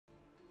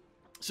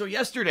So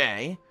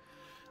yesterday,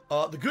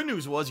 the good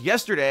news was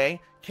yesterday,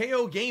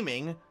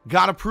 KOGaming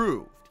got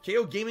approved.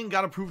 KOGaming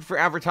got approved for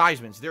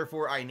advertisements.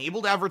 Therefore, I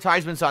enabled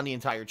advertisements on the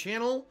entire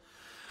channel.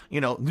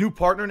 You know, new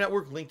partner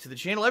network linked to the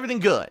channel. Everything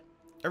good.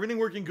 Everything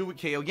working good with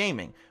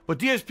KOGaming. But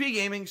DSP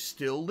Gaming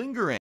still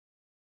lingering.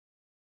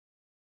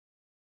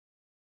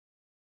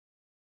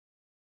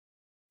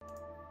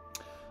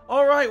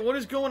 All right, what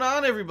is going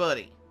on,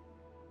 everybody?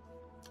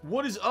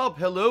 What is up?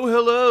 Hello,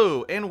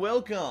 hello, and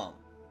welcome.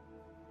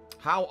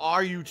 How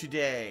are you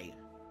today?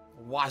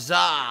 What's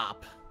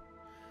up?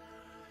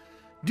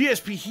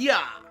 DSP here,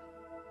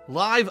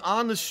 live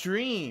on the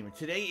stream.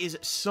 Today is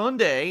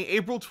Sunday,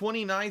 April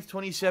 29th,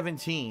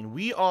 2017.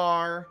 We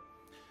are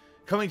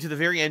coming to the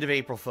very end of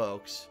April,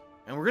 folks.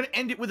 And we're going to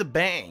end it with a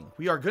bang.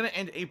 We are going to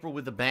end April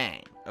with a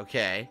bang,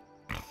 okay?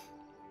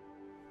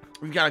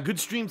 We've got a good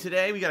stream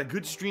today. We got a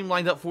good stream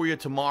lined up for you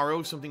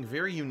tomorrow. Something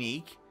very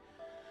unique.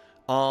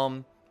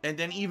 And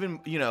then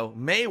even, you know,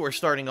 May, we're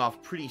starting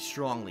off pretty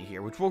strongly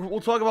here. Which we'll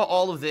talk about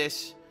all of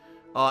this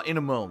in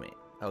a moment,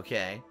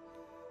 okay?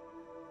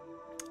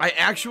 I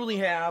actually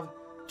have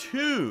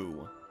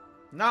two,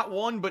 not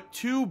one, but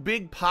two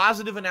big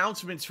positive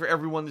announcements for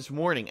everyone this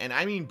morning. And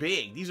I mean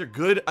big. These are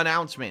good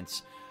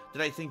announcements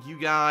that I think you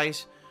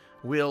guys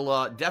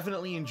will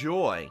definitely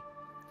enjoy.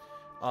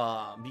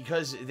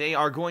 Because they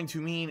are going to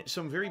mean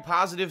some very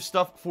positive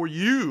stuff for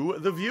you,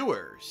 the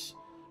viewers.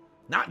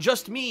 Not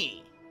just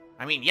me.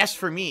 I mean, yes,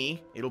 for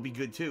me, it'll be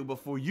good too, but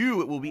for you,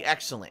 it will be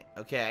excellent,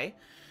 okay?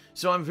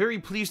 So I'm very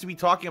pleased to be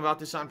talking about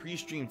this on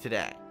pre-stream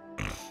today.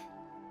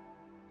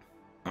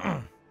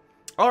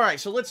 Alright,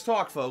 so let's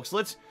talk, folks.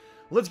 Let's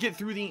get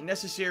through the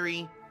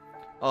necessary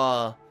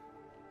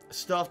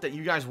stuff that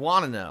you guys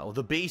want to know,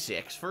 the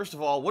basics. First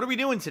of all, what are we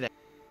doing today?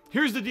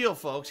 Here's the deal,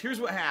 folks. Here's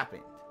what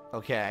happened,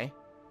 okay?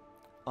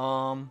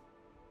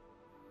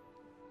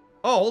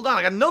 Oh, hold on.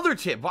 I got another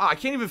tip. Wow, I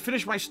can't even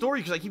finish my story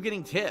because I keep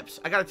getting tips.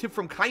 I got a tip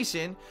from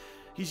Kyson.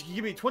 He's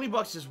giving me 20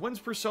 bucks. He says, when's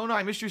Persona?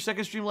 I missed your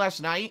second stream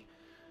last night.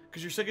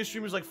 Because your second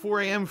stream was like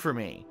 4 a.m. for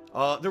me.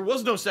 There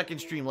was no second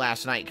stream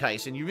last night,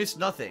 Kyson. You missed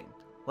nothing.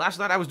 Last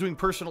night I was doing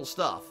personal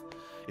stuff.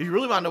 If you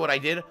really want to know what I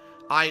did,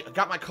 I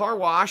got my car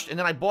washed and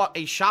then I bought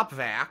a shop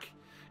vac.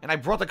 And I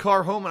brought the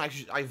car home and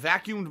I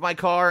vacuumed my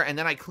car and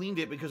then I cleaned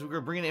it because we were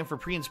bringing it in for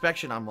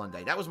pre-inspection on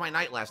Monday. That was my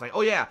night last night.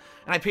 Oh yeah,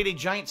 and I paid a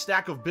giant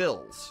stack of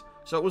bills.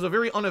 So it was a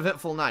very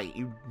uneventful night.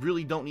 You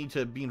really don't need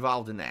to be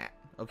involved in that,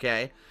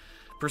 okay?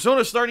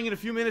 Persona's starting in a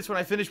few minutes when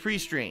I finish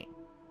pre-stream.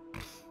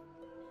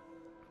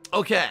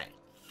 Okay,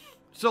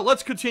 so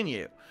let's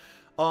continue.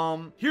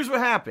 Here's what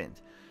happened.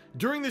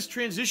 During this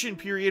transition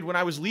period when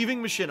I was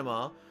leaving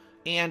Machinima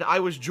and I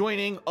was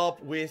joining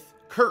up with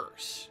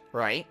Curse,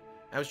 right?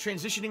 I was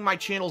transitioning my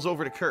channels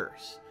over to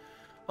Curse.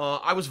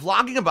 I was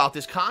vlogging about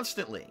this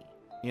constantly,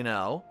 you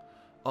know.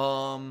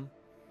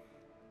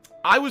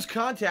 I was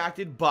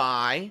contacted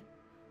by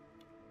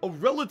a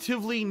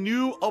relatively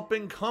new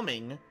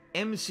up-and-coming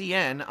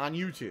MCN on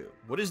YouTube.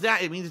 What is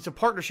that? It means it's a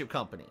partnership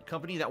company. A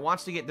company that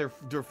wants to get their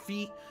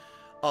feet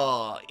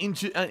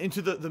into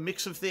the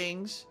mix of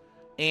things.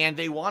 And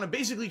they want to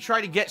basically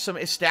try to get some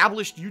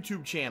established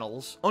YouTube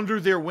channels under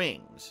their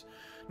wings.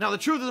 Now, the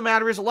truth of the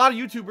matter is a lot of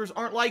YouTubers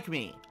aren't like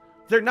me.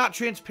 They're not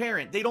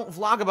transparent. They don't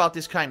vlog about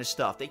this kind of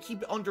stuff. They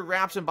keep it under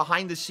wraps and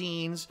behind the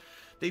scenes.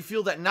 They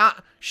feel that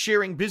not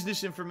sharing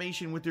business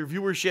information with their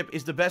viewership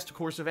is the best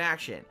course of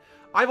action.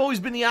 I've always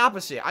been the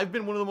opposite. I've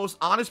been one of the most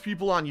honest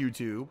people on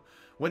YouTube.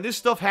 When this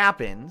stuff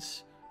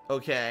happens,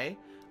 okay,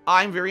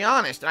 I'm very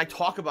honest. And I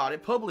talk about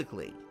it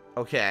publicly,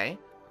 okay?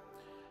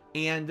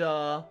 And,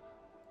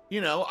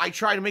 you know, I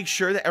try to make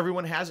sure that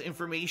everyone has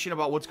information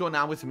about what's going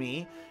on with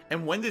me.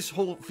 And when this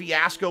whole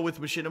fiasco with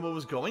Machinima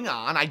was going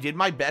on, I did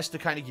my best to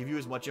kind of give you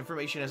as much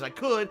information as I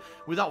could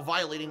without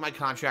violating my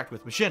contract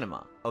with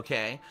Machinima,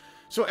 okay?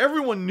 So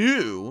everyone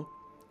knew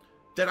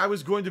that I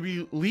was going to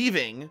be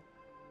leaving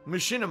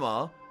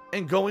Machinima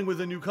and going with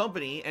a new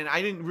company, and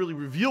I didn't really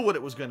reveal what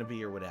it was going to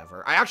be or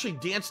whatever. I actually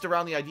danced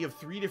around the idea of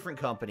 3 different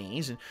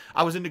companies, and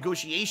I was in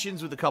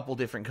negotiations with a couple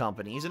different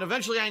companies, and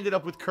eventually I ended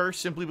up with Curse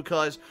simply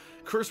because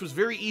Curse was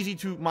very easy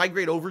to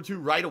migrate over to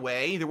right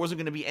away. There wasn't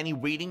going to be any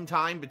waiting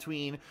time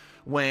between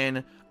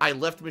when I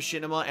left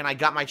Machinima and I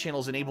got my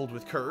channels enabled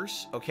with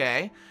Curse,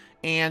 okay?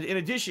 And in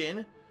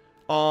addition,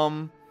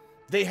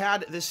 they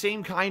had the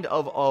same kind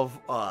of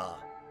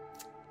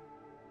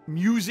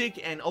music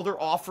and other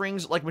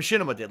offerings like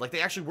Machinima did. Like,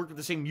 they actually worked with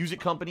the same music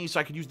company, so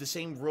I could use the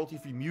same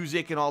royalty-free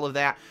music and all of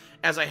that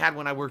as I had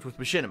when I worked with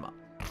Machinima.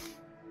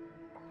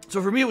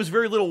 So for me, it was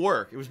very little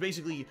work. It was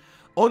basically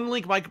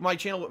unlink my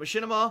channel with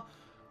Machinima,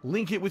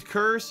 link it with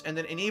Curse, and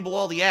then enable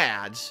all the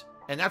ads,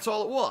 and that's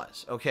all it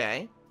was,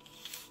 okay?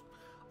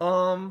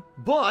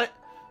 But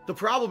the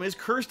problem is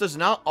Curse does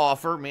not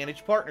offer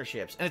managed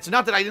partnerships. And it's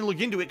not that I didn't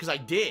look into it, because I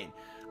did.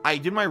 I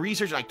did my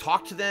research, and I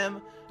talked to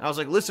them, and I was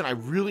like, listen, I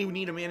really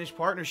need a managed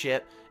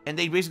partnership. And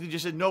they basically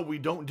just said, no, we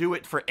don't do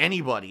it for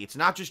anybody. It's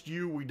not just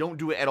you. We don't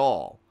do it at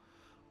all.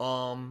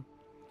 And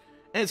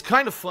it's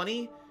kind of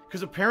funny,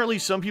 Because apparently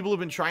some people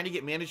have been trying to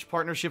get managed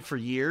partnership for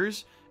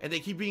years, and they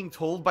keep being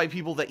told by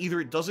people that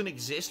either it doesn't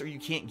exist or you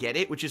can't get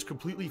it, which is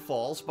completely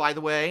false, by the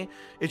way.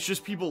 It's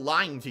just people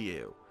lying to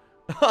you.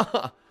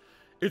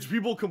 It's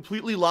people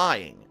completely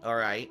lying, all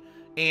right?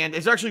 And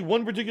it's actually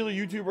one particular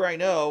YouTuber I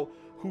know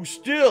who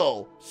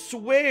still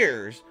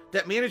swears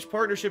that managed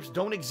partnerships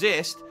don't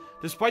exist,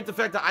 despite the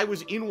fact that I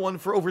was in one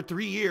for over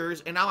 3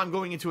 years, and now I'm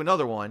going into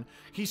another one.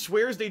 He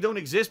swears they don't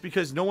exist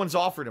because no one's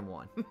offered him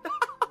one.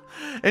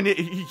 And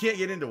he can't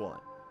get into one.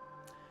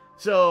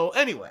 So,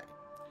 anyway.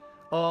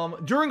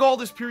 During all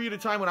this period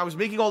of time when I was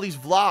making all these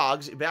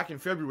vlogs back in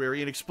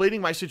February and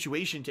explaining my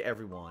situation to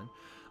everyone,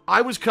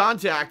 I was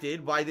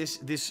contacted by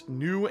this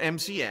new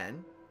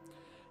MCN.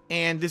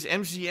 And this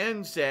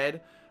MCN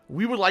said,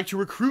 we would like to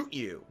recruit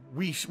you.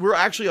 We're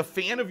actually a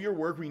fan of your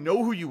work. We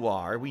know who you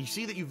are. We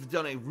see that you've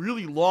done a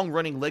really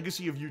long-running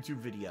legacy of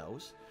YouTube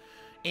videos.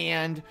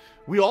 And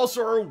we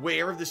also are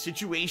aware of the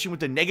situation with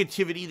the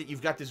negativity that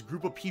you've got this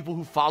group of people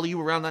who follow you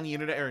around on the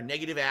internet are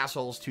negative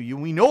assholes to you.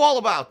 We know all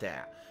about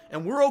that.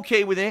 And we're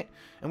okay with it.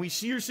 And we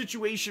see your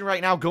situation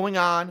right now going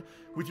on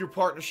with your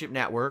partnership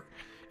network.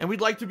 And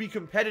we'd like to be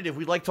competitive.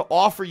 We'd like to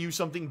offer you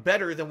something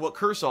better than what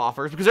Curse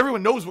offers. Because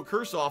everyone knows what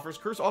Curse offers.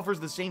 Curse offers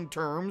the same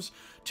terms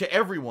to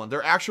everyone.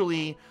 They're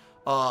actually,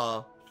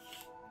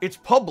 it's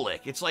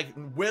public. It's like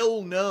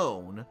well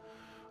known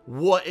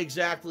what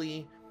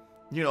exactly,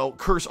 you know,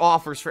 Curse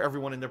offers for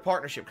everyone in their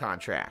partnership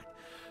contract.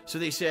 So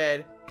they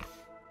said,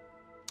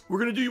 we're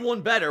going to do you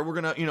one better.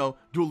 We're going to, you know,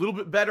 do a little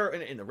bit better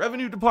in the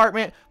revenue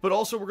department, but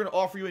also we're going to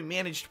offer you a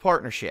managed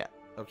partnership,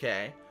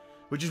 okay?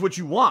 Which is what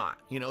you want,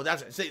 you know,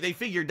 that's, they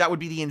figured that would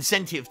be the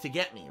incentive to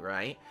get me,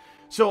 right?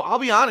 So I'll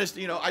be honest,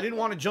 you know, I didn't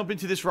want to jump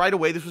into this right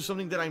away. This was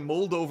something that I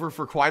mulled over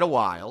for quite a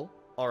while,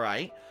 all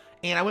right?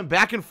 And I went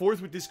back and forth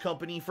with this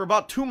company for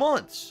about 2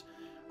 months.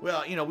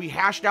 Well, you know, we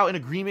hashed out an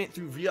agreement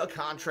via a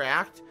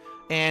contract.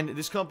 And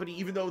this company,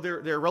 even though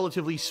they're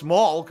relatively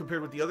small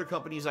compared with the other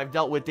companies I've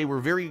dealt with, they were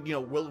very, you know,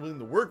 willing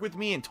to work with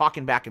me and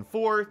talking back and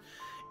forth.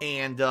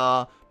 And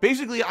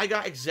basically, I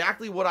got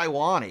exactly what I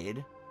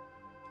wanted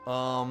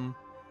out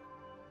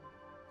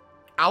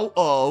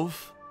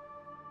of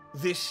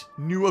this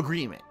new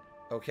agreement,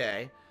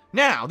 okay?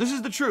 Now, this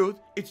is the truth.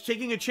 It's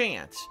taking a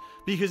chance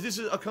because this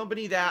is a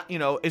company that, you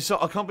know, is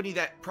a company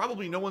that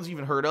probably no one's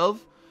even heard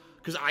of.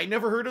 Because I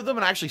never heard of them,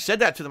 and I actually said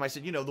that to them. I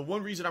said, you know, the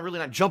one reason I'm really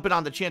not jumping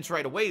on the chance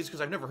right away is because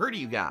I've never heard of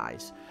you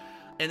guys.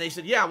 And they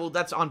said, yeah, well,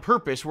 that's on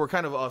purpose. We're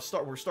kind of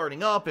we're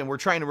starting up, and we're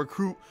trying to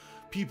recruit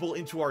people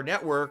into our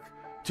network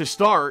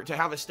to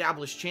have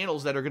established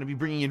channels that are going to be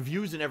bringing in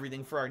views and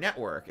everything for our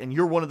network. And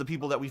you're one of the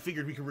people that we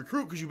figured we could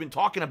recruit because you've been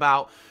talking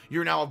about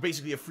you're now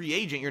basically a free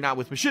agent. You're not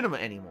with Machinima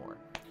anymore.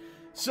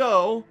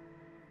 So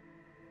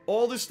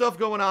all this stuff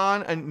going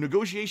on and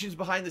negotiations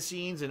behind the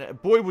scenes,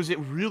 and boy, was it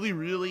really,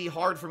 really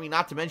hard for me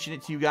not to mention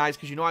it to you guys,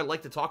 because you know I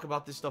like to talk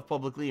about this stuff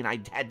publicly, and I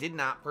did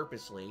not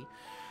purposely.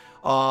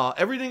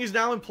 Everything is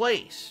now in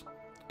place,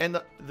 and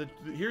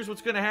here's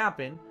what's going to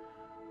happen.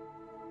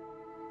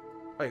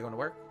 Are you going to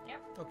work?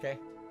 Yep. Okay.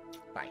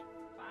 Bye.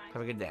 Bye.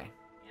 Have a good day.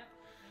 Yep.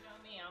 You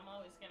know me, I'm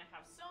always going to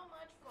have so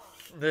much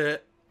fun.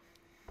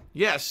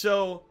 Yeah,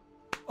 so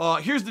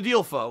here's the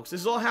deal, folks.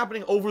 This is all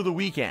happening over the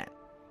weekend,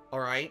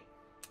 all right?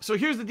 So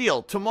here's the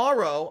deal.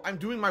 Tomorrow, I'm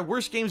doing my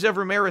Worst Games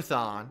Ever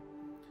marathon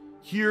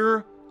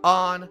here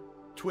on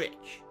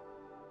Twitch.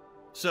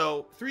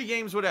 So 3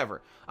 games,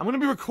 whatever. I'm going to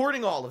be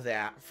recording all of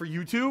that for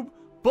YouTube,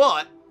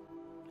 but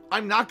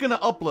I'm not going to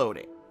upload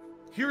it.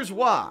 Here's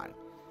why.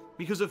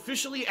 Because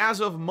officially,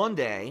 as of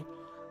Monday,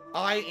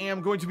 I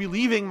am going to be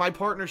leaving my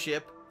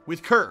partnership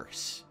with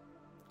Curse.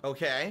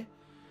 Okay?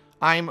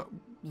 I'm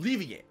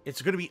leaving it.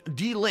 It's going to be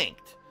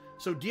delinked.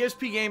 So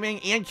DSP Gaming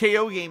and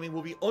KOGaming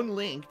will be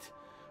unlinked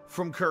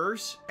from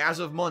Curse as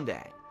of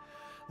Monday.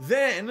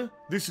 Then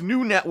this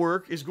new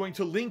network is going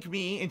to link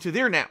me into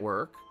their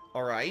network,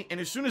 all right? And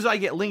as soon as I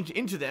get linked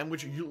into them,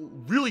 which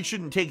really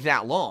shouldn't take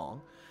that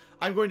long,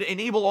 I'm going to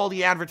enable all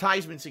the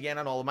advertisements again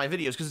on all of my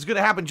videos, because it's going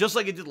to happen just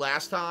like it did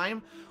last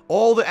time.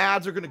 All the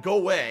ads are going to go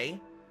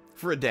away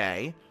for a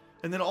day,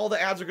 and then all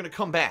the ads are going to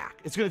come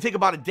back. It's going to take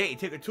about a day.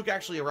 It took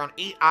actually around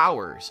 8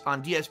 hours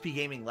on DSP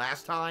Gaming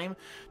last time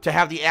to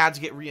have the ads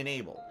get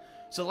re-enabled.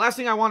 So the last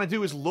thing I want to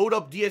do is load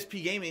up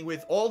DSP Gaming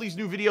with all these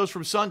new videos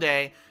from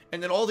Sunday,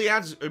 and then all the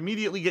ads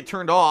immediately get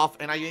turned off,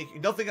 and I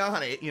make nothing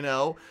on it, you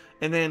know?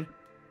 And then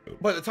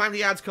by the time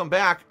the ads come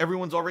back,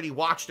 everyone's already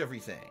watched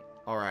everything,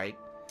 all right?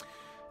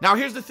 Now,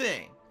 here's the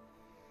thing.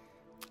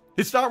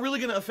 It's not really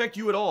going to affect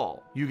you at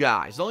all, you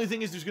guys. The only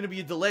thing is there's going to be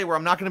a delay where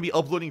I'm not going to be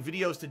uploading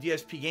videos to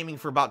DSP Gaming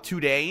for about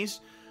 2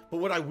 days. But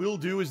what I will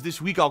do is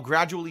this week I'll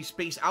gradually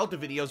space out the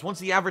videos. Once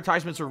the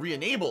advertisements are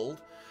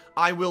re-enabled,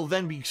 I will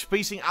then be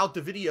spacing out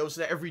the videos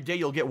so that every day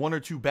you'll get 1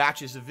 or 2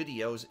 batches of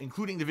videos,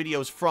 including the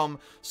videos from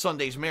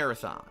Sunday's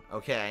marathon,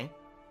 okay?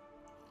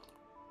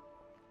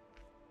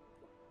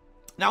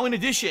 Now, in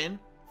addition,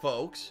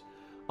 folks,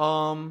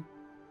 now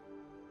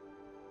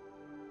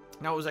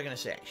what was I going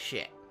to say?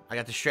 Shit. I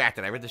got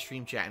distracted. I read the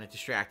stream chat and it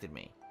distracted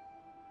me.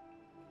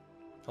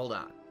 Hold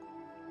on.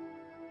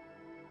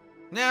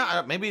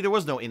 Nah, maybe there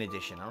was no in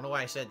addition. I don't know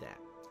why I said that.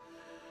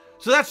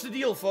 So that's the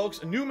deal, folks.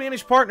 A new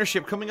managed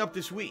partnership coming up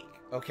this week,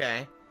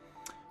 okay?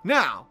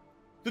 Now,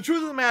 the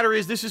truth of the matter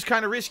is this is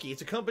kind of risky.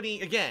 It's a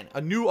company, again,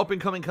 a new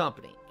up-and-coming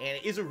company, and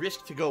it is a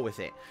risk to go with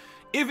it.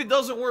 If it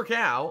doesn't work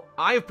out,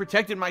 I have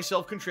protected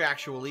myself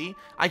contractually.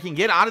 I can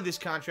get out of this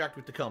contract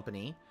with the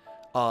company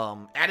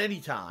at any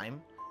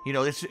time. You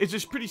know, it's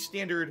just pretty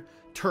standard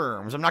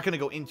terms. I'm not going to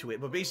go into it,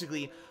 but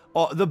basically,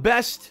 the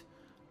best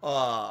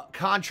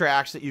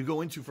contracts that you go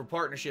into for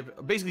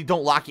partnership basically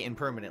don't lock you in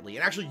permanently.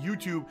 And actually,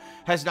 YouTube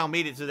has now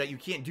made it so that you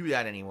can't do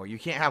that anymore. You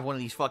can't have one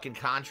of these fucking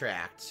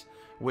contracts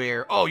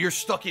where, oh, you're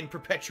stuck in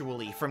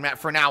perpetually from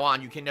now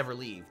on, you can never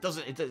leave.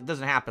 It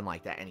doesn't happen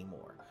like that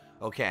anymore.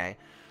 Okay.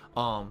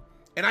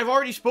 And I've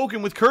already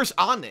spoken with Curse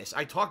on this.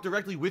 I talked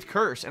directly with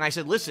Curse, and I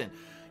said, listen,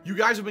 you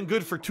guys have been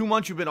good for 2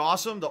 months. You've been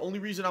awesome. The only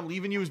reason I'm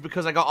leaving you is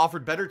because I got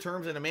offered better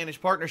terms and a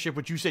managed partnership,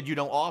 which you said you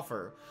don't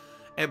offer.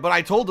 But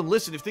I told them,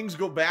 listen, if things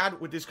go bad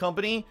with this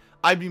company,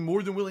 I'd be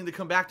more than willing to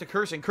come back to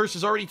Curse. And Curse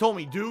has already told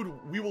me, dude,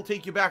 we will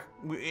take you back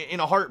in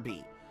a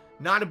heartbeat.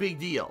 Not a big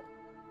deal.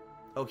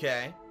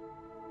 Okay?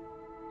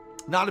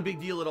 Not a big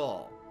deal at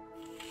all.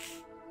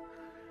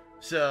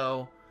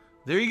 So,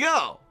 there you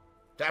go.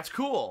 That's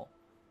cool.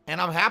 And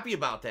I'm happy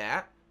about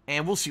that.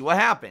 And we'll see what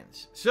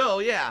happens. So,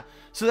 yeah.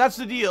 So, that's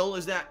the deal,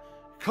 is that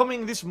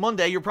coming this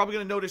Monday, you're probably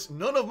going to notice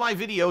none of my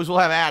videos will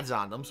have ads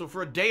on them. So,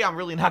 for a day, I'm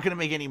really not going to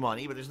make any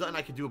money. But there's nothing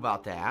I can do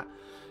about that.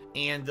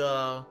 And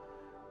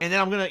then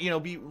I'm going to,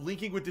 be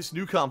linking with this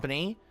new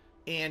company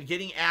and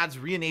getting ads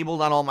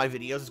re-enabled on all my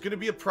videos. It's going to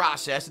be a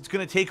process. It's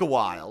going to take a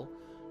while.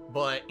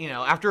 But,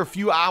 after a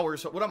few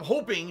hours, what I'm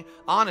hoping,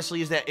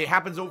 honestly, is that it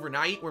happens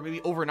overnight, where maybe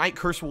overnight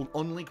Curse will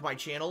unlink my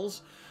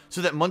channels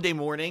so that Monday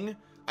morning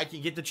I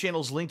can get the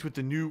channels linked with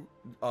the new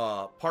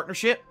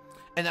partnership,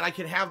 and then I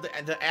can have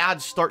the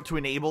ads start to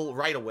enable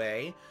right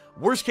away.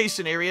 Worst case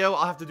scenario,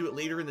 I'll have to do it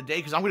later in the day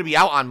because I'm going to be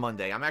out on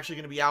Monday. I'm actually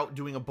going to be out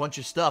doing a bunch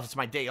of stuff. It's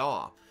my day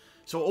off.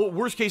 So,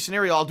 worst case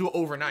scenario, I'll do it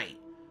overnight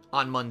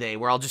on Monday,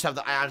 where I'll just have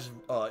the ads,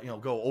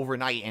 go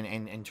overnight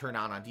and turn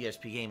on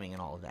DSP Gaming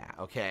and all of that,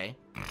 okay?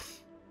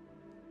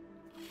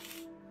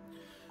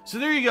 So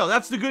there you go.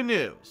 That's the good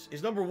news.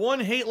 Is number one,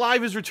 Hate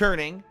Live is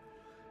returning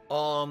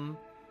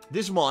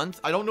this month.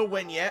 I don't know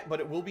when yet, but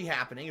it will be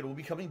happening. It will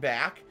be coming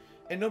back.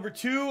 And number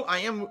two, I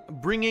am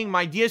bringing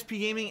my DSP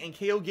Gaming and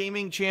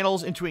KOGaming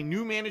channels into a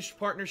new managed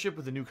partnership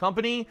with a new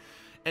company.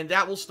 And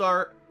that will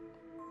start,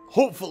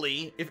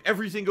 hopefully, if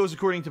everything goes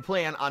according to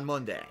plan, on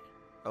Monday.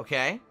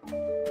 Okay?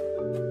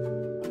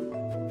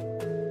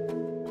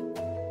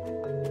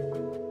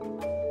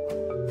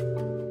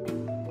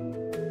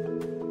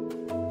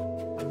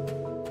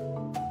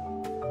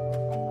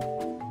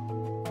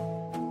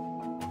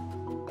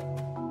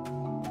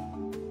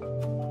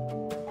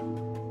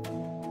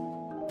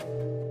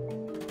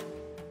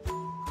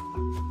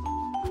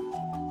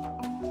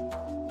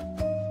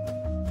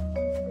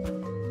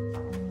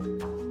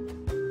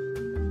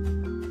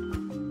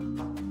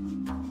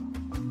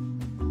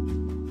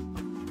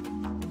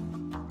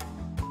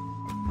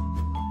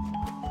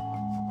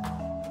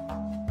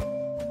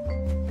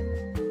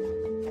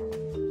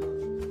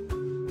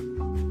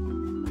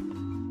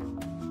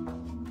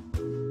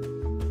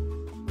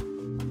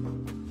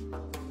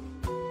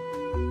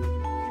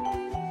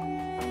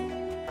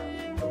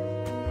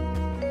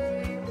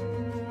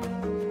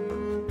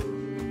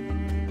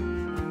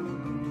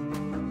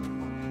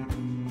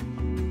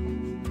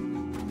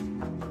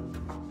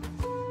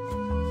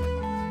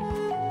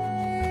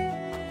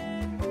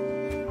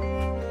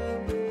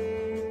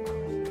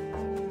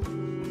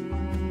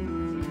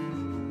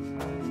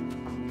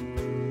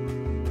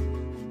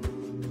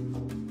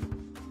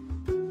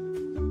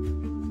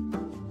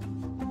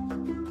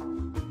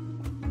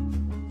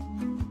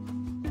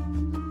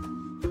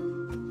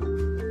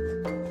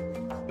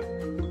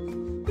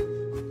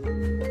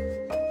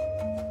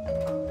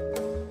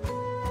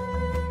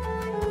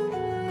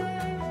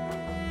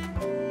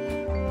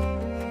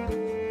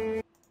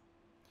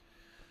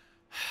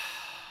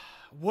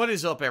 What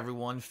is up,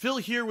 everyone? Phil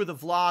here with a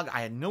vlog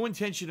I had no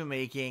intention of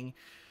making.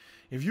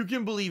 If you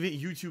can believe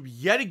it, YouTube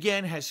yet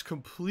again has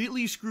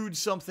completely screwed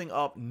something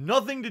up.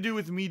 Nothing to do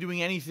with me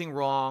doing anything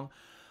wrong.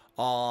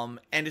 And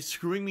it's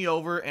screwing me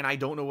over, and I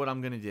don't know what I'm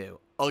going to do.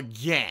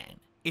 Again.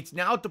 It's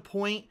now at the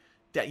point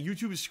that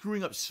YouTube is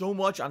screwing up so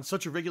much on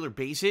such a regular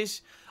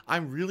basis,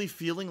 I'm really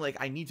feeling like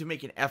I need to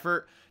make an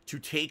effort to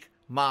take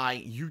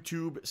my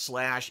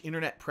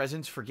YouTube/internet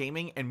presence for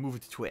gaming and move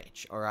it to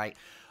Twitch, alright?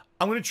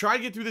 I'm going to try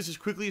to get through this as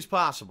quickly as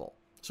possible.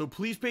 So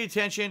please pay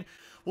attention.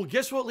 Well,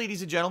 guess what,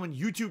 ladies and gentlemen?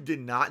 YouTube did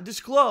not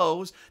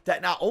disclose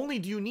that not only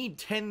do you need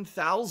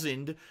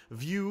 10,000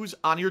 views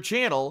on your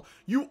channel,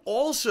 you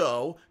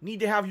also need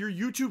to have your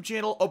YouTube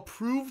channel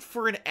approved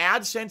for an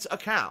AdSense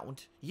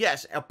account.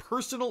 Yes, a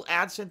personal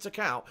AdSense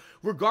account,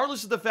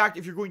 regardless of the fact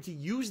if you're going to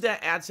use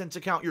that AdSense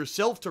account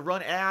yourself to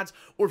run ads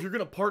or if you're going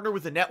to partner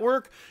with a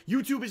network.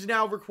 YouTube is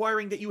now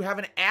requiring that you have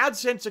an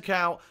AdSense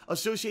account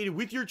associated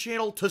with your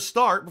channel to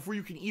start before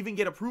you can even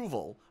get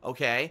approval,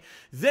 okay?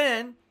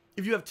 Then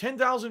if you have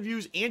 10,000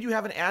 views and you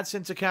have an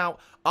AdSense account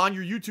on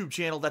your YouTube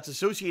channel that's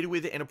associated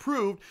with it and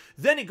approved,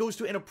 then it goes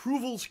to an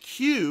approvals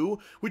queue,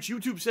 which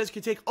YouTube says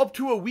can take up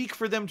to a week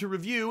for them to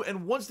review.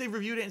 And once they've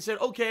reviewed it and said,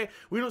 okay,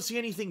 we don't see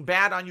anything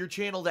bad on your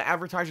channel that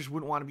advertisers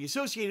wouldn't want to be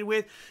associated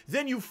with,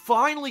 then you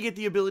finally get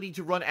the ability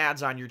to run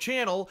ads on your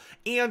channel,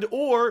 and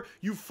or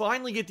you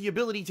finally get the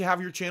ability to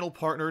have your channel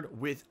partnered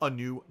with a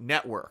new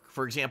network.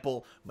 For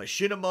example,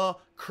 Machinima,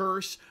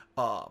 Curse,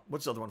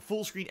 what's the other one?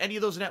 Full Screen, any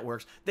of those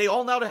networks. They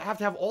all now have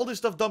to have all this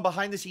stuff done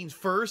behind the scenes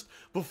first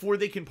before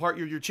they can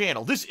partner your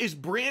channel. This is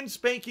brand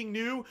spanking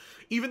new.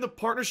 Even the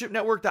partnership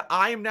network that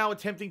I am now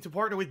attempting to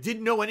partner with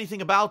didn't know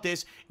anything about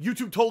this.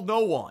 YouTube told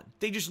no one.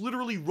 They just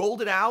literally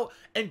rolled it out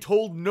and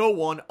told no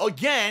one.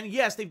 Again,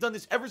 yes, they've done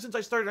this ever since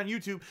I started on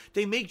YouTube.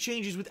 They make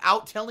changes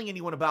without telling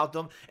anyone about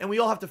them, and we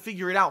all have to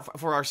figure it out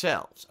for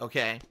ourselves,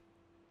 okay?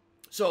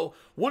 So,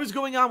 what is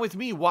going on with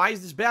me? Why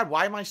is this bad?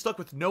 Why am I stuck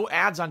with no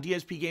ads on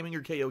DSP Gaming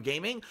or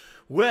KOGaming?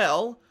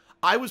 Well,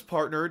 I was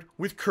partnered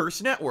with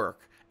Curse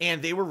Network,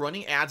 and they were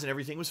running ads and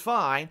everything was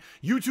fine.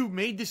 YouTube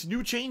made this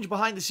new change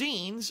behind the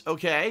scenes,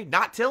 okay,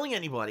 not telling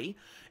anybody.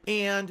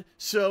 And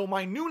so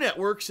my new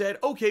network said,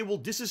 okay, we'll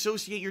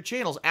disassociate your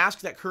channels.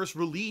 Ask that Curse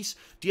release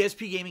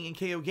DSP Gaming and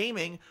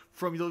KOGaming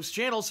from those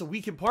channels so we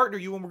can partner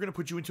you, and we're going to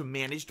put you into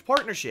managed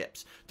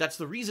partnerships. That's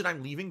the reason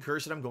I'm leaving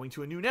Curse and I'm going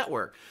to a new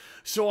network.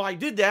 So I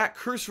did that.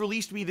 Curse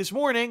released me this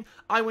morning.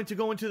 I went to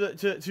go into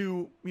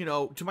to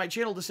my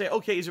channel to say,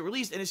 okay, is it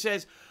released? And it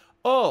says,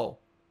 oh,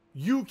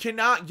 you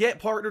cannot get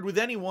partnered with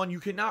anyone. You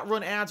cannot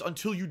run ads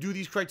until you do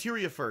these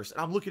criteria first. And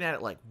I'm looking at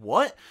it like,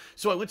 what?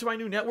 So I went to my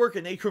new network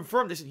and they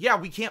confirmed. They said, yeah,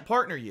 we can't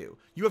partner you.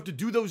 You have to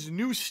do those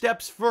new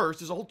steps first.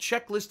 There's a whole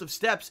checklist of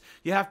steps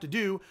you have to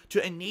do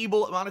to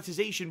enable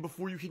monetization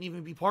before you can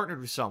even be partnered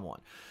with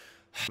someone.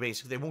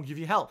 Basically, they won't give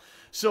you help.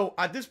 So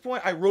at this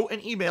point, I wrote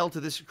an email to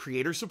this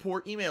creator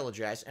support email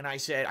address. And I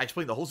said, I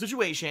explained the whole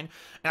situation.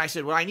 And I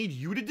said, what I need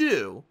you to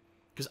do,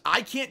 because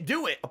I can't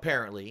do it,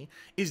 apparently,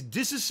 is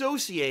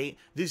disassociate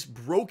this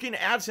broken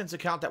AdSense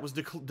account that was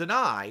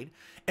denied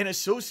and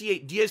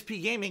associate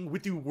DSP Gaming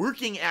with the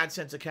working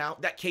AdSense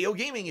account that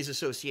KOGaming is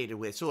associated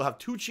with. So we'll have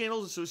two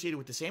channels associated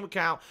with the same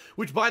account,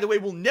 which, by the way,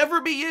 will never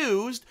be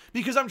used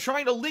because I'm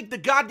trying to link the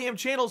goddamn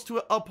channels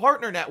to a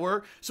partner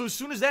network. So as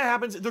soon as that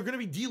happens, they're going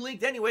to be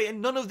delinked anyway,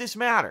 and none of this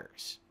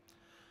matters.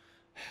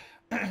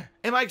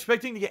 Am I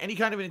expecting to get any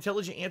kind of an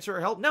intelligent answer or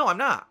help? No, I'm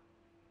not.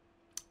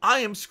 I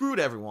am screwed,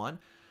 everyone.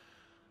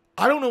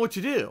 I don't know what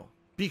to do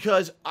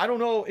because I don't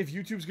know if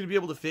YouTube's going to be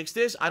able to fix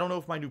this. I don't know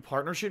if my new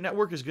partnership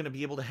network is going to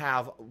be able to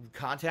have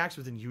contacts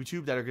within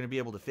YouTube that are going to be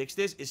able to fix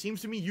this. It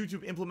seems to me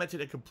YouTube implemented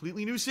a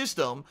completely new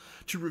system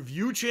to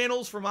review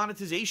channels for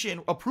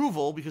monetization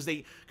approval because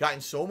they got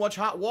in so much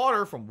hot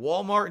water from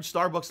Walmart and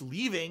Starbucks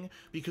leaving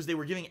because they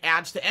were giving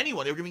ads to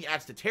anyone. They were giving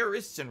ads to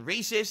terrorists and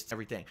racists,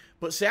 everything.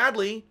 But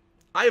sadly,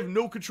 I have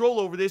no control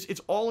over this.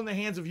 It's all in the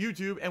hands of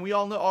YouTube, and we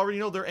all already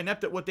know they're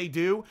inept at what they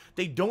do.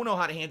 They don't know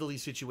how to handle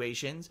these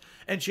situations,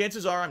 and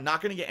chances are I'm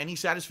not going to get any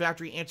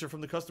satisfactory answer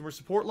from the customer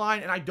support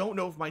line, and I don't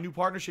know if my new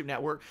partnership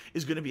network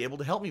is going to be able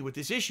to help me with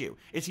this issue.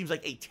 It seems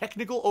like a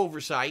technical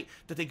oversight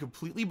that they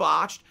completely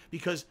botched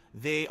because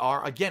they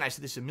are, again, I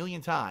said this a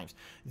million times,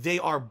 they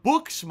are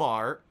book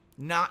smart,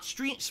 not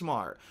street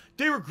smart.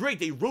 They were great.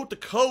 They wrote the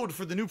code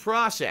for the new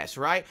process,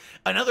 right?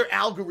 Another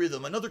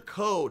algorithm, another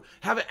code,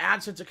 have an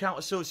AdSense account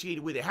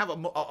associated with it, have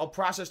a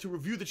process to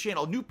review the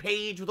channel, a new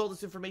page with all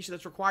this information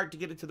that's required to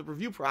get into the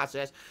review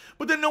process,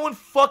 but then no one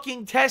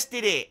fucking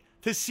tested it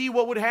to see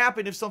what would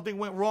happen if something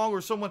went wrong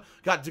or someone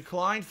got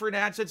declined for an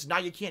AdSense. Now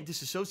you can't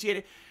disassociate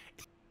it.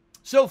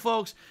 So,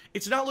 folks,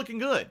 it's not looking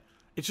good.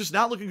 It's just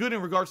not looking good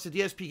in regards to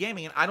DSP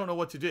Gaming, and I don't know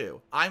what to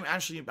do. I'm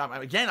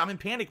in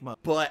panic mode,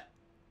 but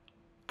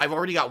I've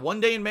already got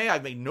 1 day in May.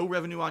 I've made no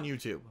revenue on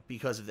YouTube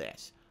because of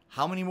this.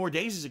 How many more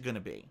days is it going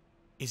to be?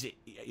 Is it,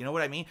 you know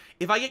what I mean?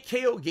 If I get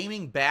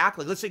KOGaming back,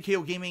 like let's say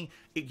KOGaming,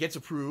 it gets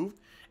approved,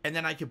 and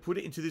then I can put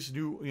it into this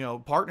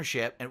new,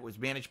 partnership, and it was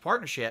managed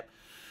partnership,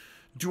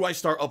 do I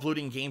start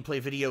uploading gameplay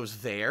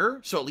videos there?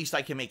 So at least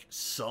I can make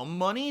some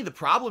money? The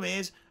problem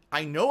is,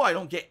 I know I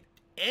don't get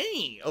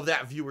any of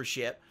that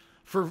viewership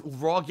for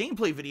raw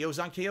gameplay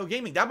videos on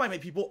KOGaming. That might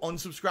make people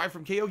unsubscribe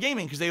from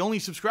KOGaming because they only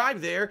subscribe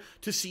there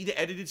to see the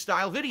edited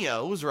style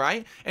videos,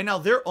 right? And now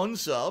they're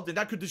unsubbed, and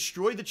that could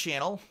destroy the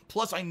channel.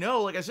 Plus, I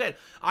know, like I said,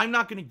 I'm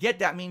not going to get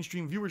that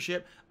mainstream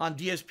viewership on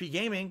DSP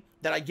Gaming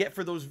that I get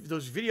for those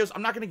videos.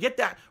 I'm not going to get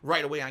that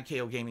right away on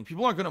KOGaming.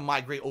 People aren't going to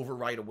migrate over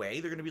right away.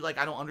 They're going to be like,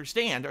 I don't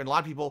understand. And a lot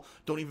of people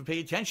don't even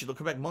pay attention. They'll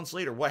come back months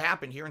later. What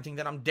happened here? And think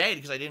that I'm dead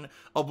because I didn't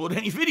upload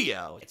any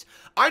video.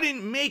 I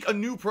didn't make a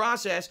new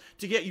process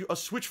to get you a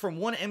switch from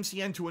one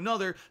MCN to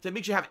another that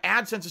makes you have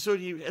AdSense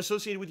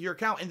associated with your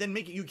account and then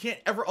make it, you can't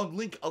ever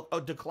unlink a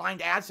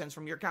declined AdSense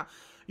from your account.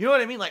 You know what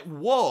I mean? Like,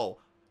 whoa.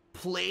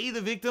 Play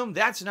the victim?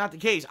 That's not the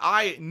case.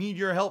 I need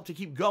your help to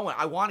keep going.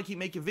 I want to keep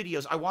making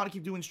videos. I want to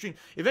keep doing stream.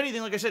 If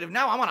anything, like I said, if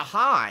now I'm on a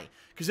high,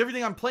 because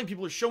everything I'm playing,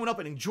 people are showing up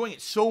and enjoying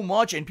it so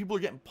much, and people are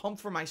getting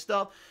pumped for my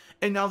stuff,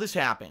 and now this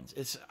happens.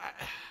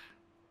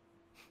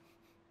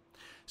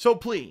 So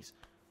please,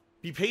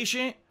 be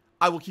patient.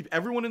 I will keep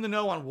everyone in the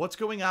know on what's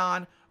going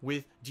on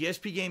with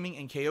DSP Gaming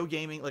and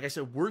KOGaming. Like I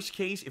said, worst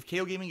case, if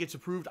KOGaming gets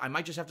approved, I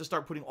might just have to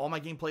start putting all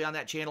my gameplay on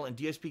that channel, and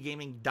DSP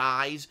Gaming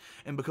dies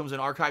and becomes an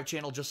archive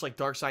channel just like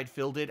Darkside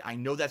Phil did. I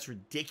know that's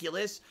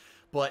ridiculous,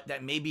 but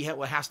that may be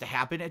what has to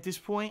happen at this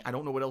point. I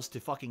don't know what else to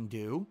fucking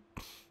do.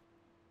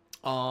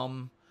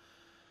 And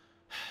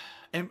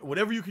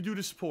whatever you can do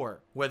to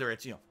support, whether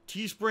it's, you know,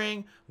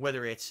 Teespring,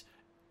 whether it's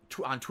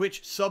on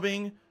Twitch,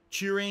 subbing,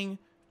 cheering,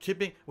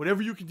 tipping,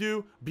 whatever you can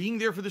do, being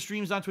there for the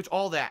streams on Twitch,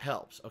 all that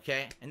helps,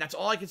 okay? And that's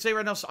all I can say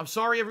right now. So I'm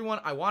sorry, everyone.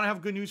 I want to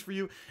have good news for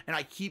you, and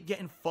I keep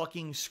getting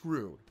fucking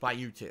screwed by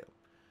YouTube.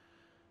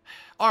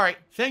 All right.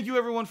 Thank you,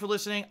 everyone, for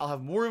listening. I'll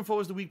have more info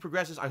as the week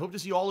progresses. I hope to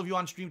see all of you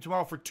on stream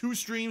tomorrow for 2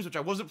 streams, which I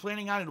wasn't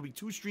planning on. It'll be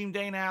 2 stream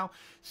day now.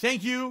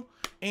 Thank you,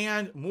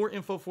 and more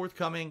info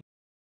forthcoming.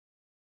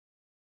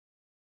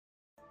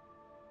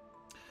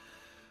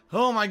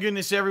 Oh my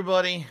goodness,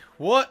 everybody.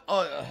 What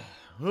a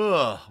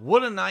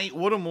night,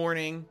 what a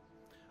morning.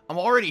 I'm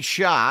already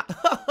shot.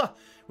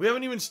 We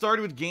haven't even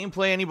started with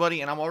gameplay,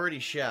 anybody, and I'm already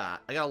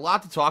shot. I got a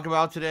lot to talk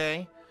about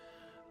today.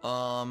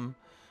 On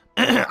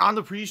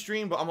the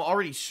pre-stream, but I'm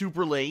already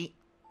super late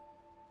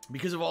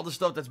because of all the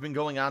stuff that's been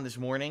going on this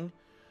morning.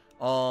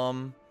 Yeah,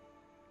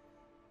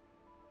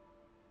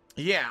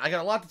 I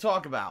got a lot to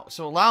talk about.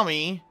 So allow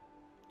me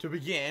to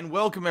begin.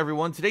 Welcome,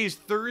 everyone. Today is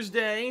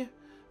Thursday,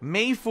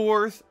 May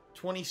 4th,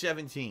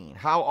 2017.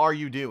 How are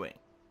you doing?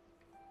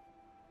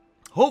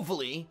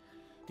 Hopefully,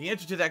 the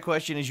answer to that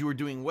question is you are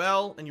doing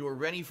well and you are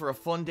ready for a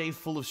fun day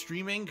full of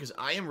streaming, because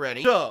I am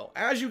ready. So,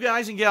 as you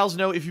guys and gals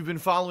know, if you've been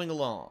following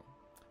along,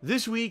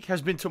 this week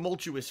has been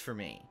tumultuous for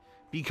me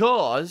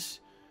because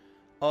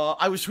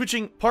I was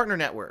switching partner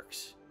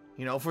networks,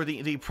 you know, for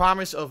the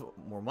promise of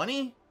more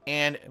money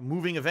and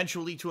moving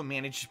eventually to a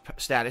managed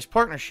status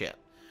partnership,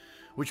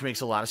 which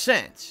makes a lot of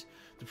sense.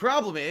 The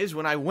problem is,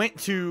 when I went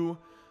to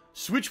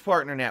switch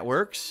partner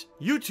networks,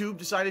 YouTube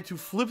decided to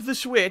flip the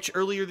switch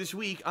earlier this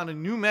week on a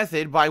new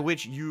method by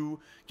which you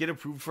get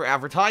approved for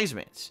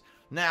advertisements.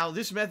 Now,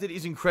 this method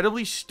is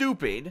incredibly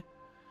stupid,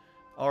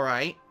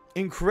 alright?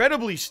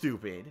 Incredibly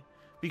stupid,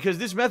 because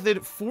this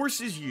method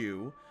forces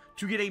you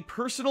to get a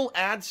personal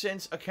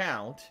AdSense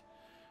account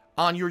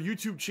on your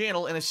YouTube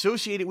channel and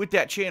associate it with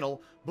that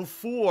channel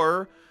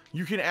before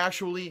you can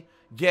actually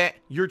get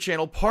your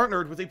channel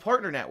partnered with a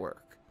partner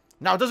network.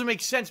 Now, it doesn't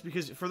make sense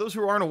because, for those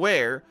who aren't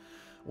aware,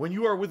 when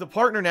you are with a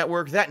partner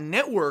network, that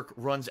network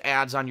runs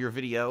ads on your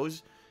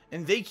videos,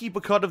 and they keep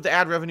a cut of the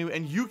ad revenue,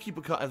 and you keep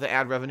a cut of the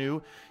ad revenue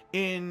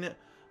in,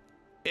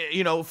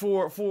 you know,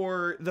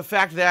 for the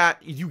fact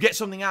that you get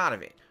something out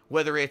of it.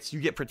 Whether it's you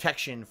get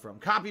protection from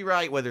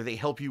copyright, whether they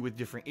help you with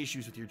different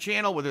issues with your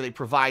channel, whether they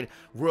provide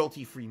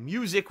royalty-free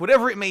music,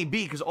 whatever it may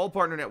be, because all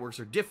partner networks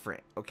are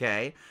different,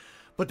 okay?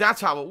 But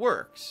that's how it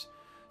works.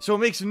 So it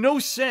makes no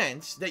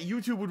sense that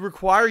YouTube would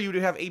require you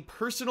to have a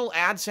personal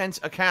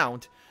AdSense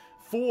account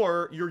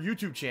for your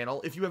YouTube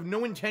channel if you have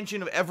no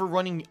intention of ever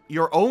running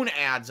your own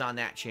ads on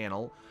that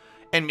channel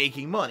and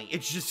making money.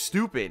 It's just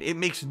stupid. It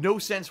makes no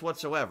sense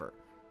whatsoever.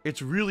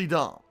 It's really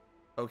dumb.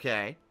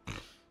 Okay?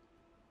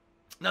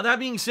 Now, that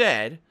being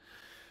said,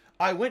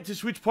 I went to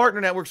switch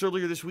partner networks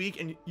earlier this week,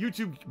 and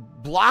YouTube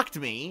blocked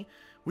me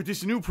with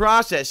this new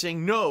process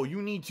saying, no,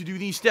 you need to do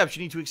these steps.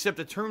 You need to accept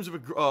the terms of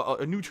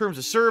a new terms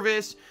of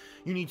service.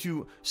 You need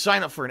to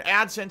sign up for an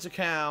AdSense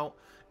account,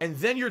 and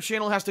then your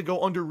channel has to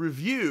go under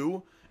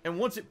review. And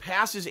once it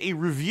passes a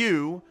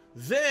review,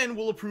 then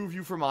we'll approve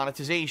you for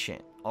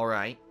monetization. All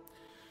right.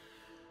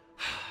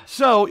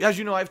 So, as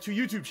you know, I have 2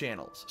 YouTube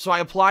channels. So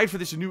I applied for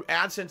this new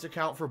AdSense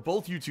account for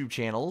both YouTube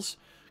channels.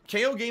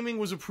 KOGaming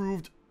was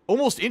approved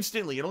almost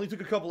instantly. It only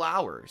took a couple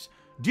hours.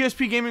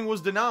 DSP Gaming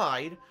was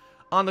denied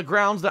on the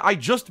grounds that I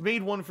just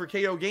made one for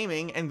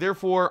KOGaming, and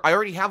therefore I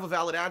already have a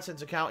valid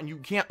AdSense account, and you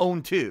can't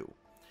own 2.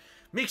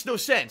 Makes no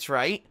sense,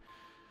 right?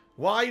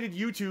 Why did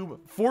YouTube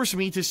force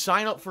me to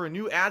sign up for a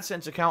new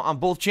AdSense account on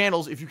both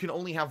channels if you can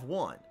only have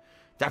one?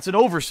 That's an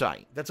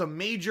oversight. That's a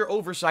major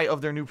oversight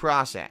of their new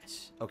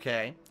process,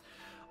 okay?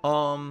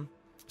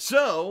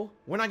 So,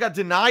 when I got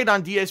denied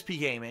on DSP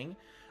Gaming,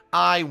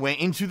 I went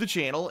into the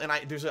channel, and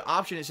there's an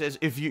option that says,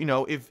 if you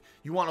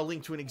want to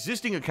link to an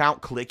existing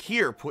account, click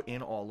here, put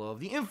in all of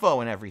the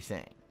info and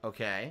everything,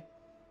 okay?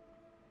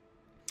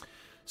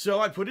 So,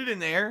 I put it in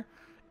there,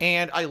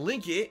 and I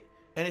link it,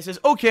 and it says,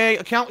 okay,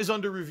 account is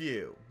under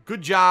review.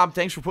 Good job.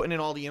 Thanks for putting in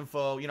all the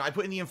info. You know, I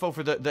put in the info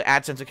for the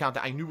AdSense account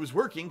that I knew was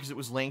working because it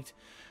was linked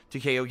to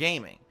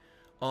KOGaming.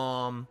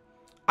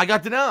 I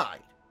got denied.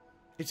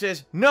 It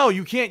says, no,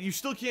 you can't. You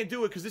still can't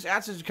do it because this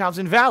AdSense account's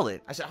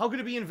invalid. I said, how could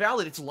it be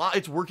invalid?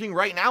 It's working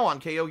right now on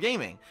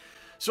KOGaming.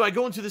 So I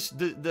go into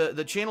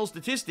the channel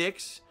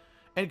statistics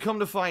and come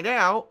to find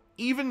out,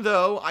 even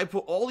though I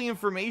put all the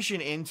information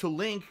in to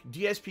link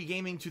DSP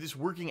Gaming to this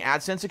working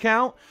AdSense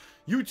account,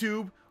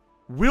 YouTube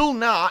will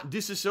not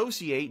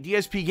disassociate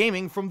DSP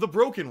Gaming from the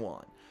broken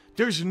one.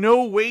 There's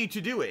no way to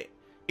do it.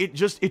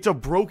 It's a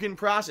broken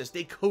process.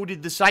 They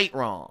coded the site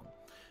wrong.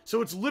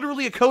 So it's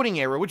literally a coding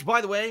error, which,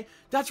 by the way,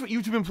 that's what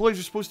YouTube employees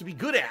are supposed to be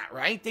good at,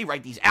 right? They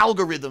write these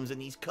algorithms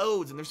and these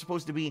codes, and they're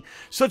supposed to be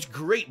such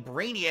great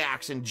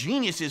brainiacs and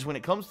geniuses when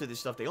it comes to this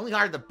stuff. They only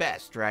hire the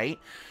best, right?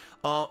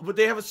 But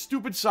they have a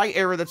stupid site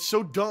error that's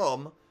so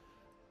dumb,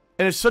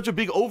 and it's such a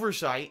big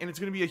oversight, and it's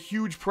going to be a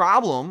huge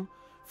problem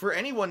for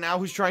anyone now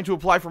who's trying to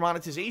apply for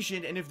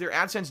monetization, and if their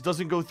AdSense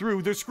doesn't go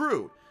through, they're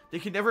screwed. They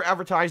can never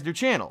advertise their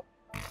channel.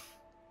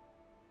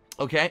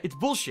 Okay? It's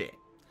bullshit.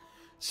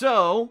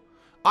 So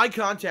I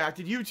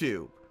contacted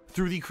YouTube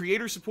through the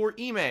creator support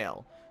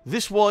email.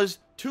 This was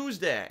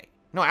Tuesday.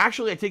 No,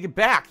 actually, I take it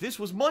back. This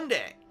was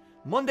Monday.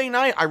 Monday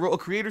night, I wrote a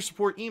creator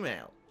support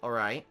email. All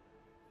right?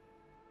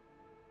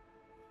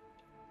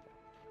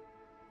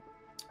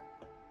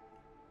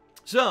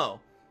 So,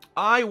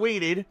 I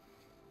waited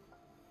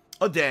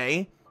a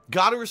day,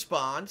 got a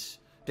response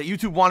that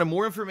YouTube wanted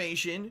more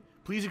information.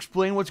 Please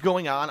explain what's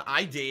going on.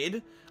 I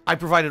did. I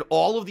provided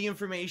all of the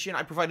information.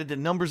 I provided the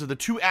numbers of the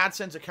 2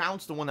 AdSense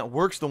accounts, the one that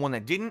works, the one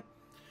that didn't.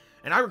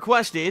 And I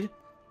requested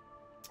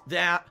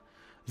that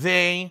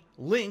they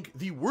link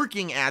the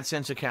working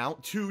AdSense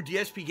account to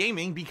DSP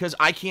Gaming because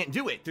I can't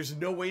do it. There's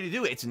no way to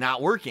do it. It's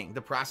not working.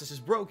 The process is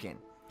broken.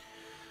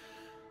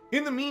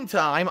 In the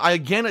meantime, I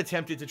again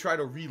attempted to try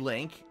to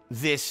relink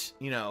this,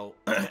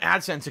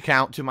 AdSense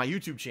account to my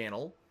YouTube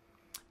channel.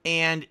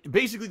 And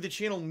basically, the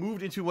channel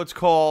moved into what's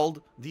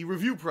called the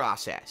review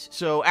process.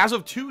 So, as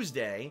of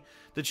Tuesday,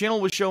 the channel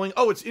was showing,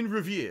 oh, it's in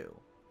review.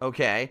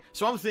 Okay?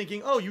 So, I'm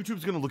thinking, oh,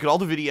 YouTube's going to look at all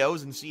the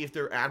videos and see if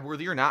they're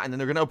ad-worthy or not, and then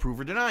they're going to approve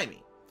or deny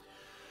me.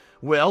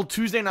 Well,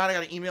 Tuesday night, I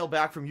got an email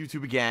back from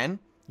YouTube again.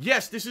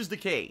 Yes, this is the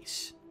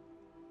case.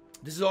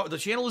 This is all, the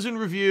channel is in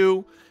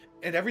review,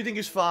 and everything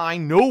is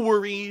fine. No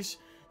worries.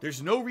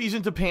 There's no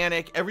reason to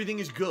panic. Everything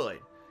is good.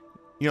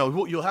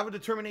 You'll have a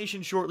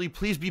determination shortly.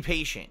 Please be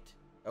patient.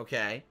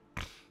 Okay.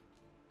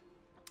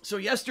 So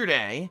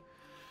yesterday,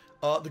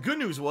 the good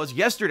news was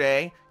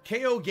yesterday,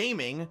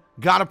 KOGaming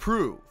got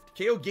approved.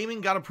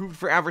 KOGaming got approved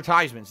for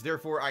advertisements.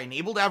 Therefore, I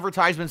enabled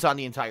advertisements on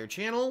the entire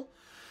channel.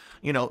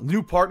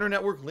 New partner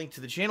network linked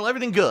to the channel.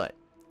 Everything good.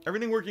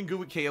 Everything working good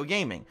with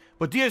KOGaming.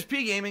 But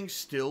DSP Gaming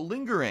still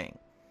lingering.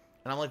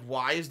 And I'm like,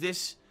 why is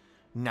this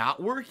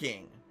not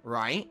working?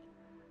 Right?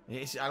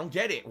 I don't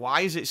get it.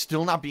 Why is it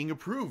still not being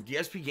approved?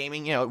 DSP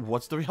Gaming,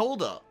 what's the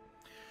holdup?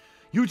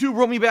 YouTube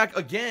wrote me back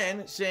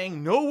again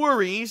saying, no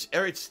worries,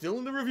 it's still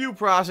in the review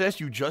process,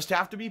 you just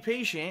have to be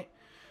patient,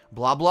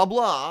 blah, blah,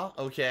 blah,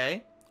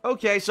 okay?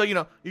 Okay, so,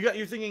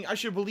 you're thinking, I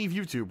should believe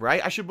YouTube,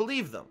 right? I should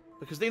believe them,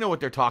 because they know what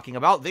they're talking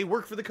about, they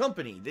work for the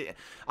company,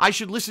 I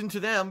should listen to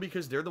them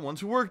because they're the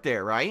ones who work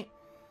there, right?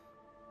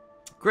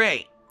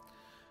 Great.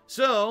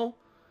 So,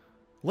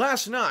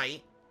 last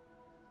night,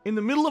 in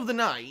the middle of the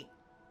night,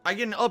 I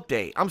get an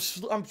update, I'm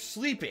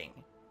sleeping,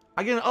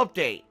 I get an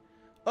update,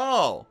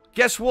 oh,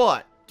 guess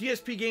what?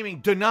 DSP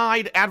Gaming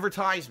denied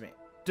advertisement.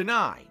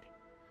 Denied.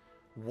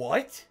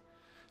 What?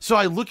 So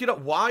I look it up.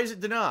 Why is it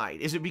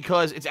denied? Is it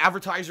because it's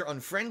advertiser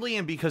unfriendly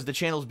and because the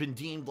channel's been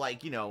deemed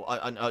like,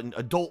 an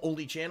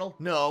adult-only channel?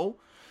 No.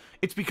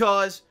 It's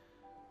because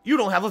you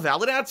don't have a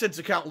valid AdSense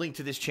account linked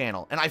to this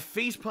channel. And I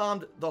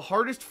facepalmed the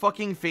hardest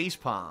fucking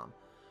facepalm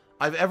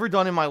I've ever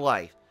done in my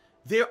life.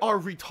 They are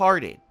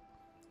retarded.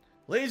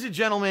 Ladies and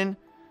gentlemen,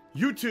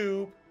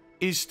 YouTube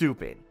is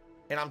stupid.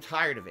 And I'm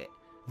tired of it.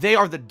 They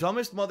are the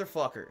dumbest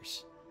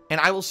motherfuckers. And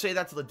I will say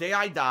that till the day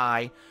I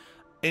die.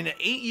 In the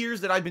 8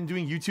 years that I've been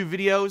doing YouTube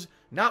videos,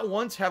 not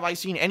once have I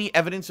seen any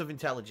evidence of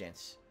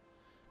intelligence.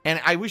 And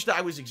I wish that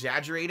I was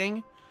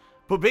exaggerating.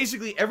 But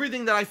basically,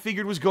 everything that I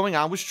figured was going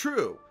on was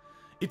true.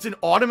 It's an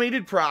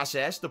automated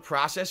process. The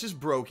process is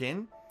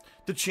broken.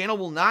 The channel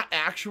will not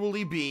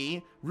actually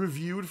be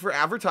reviewed for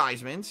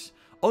advertisements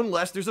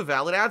unless there's a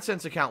valid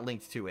AdSense account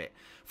linked to it.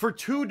 For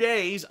 2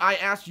 days, I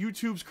asked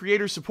YouTube's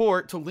creator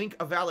support to link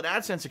a valid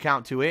AdSense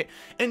account to it,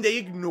 and they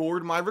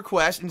ignored my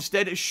request,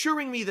 instead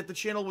assuring me that the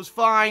channel was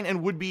fine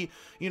and would be,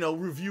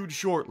 reviewed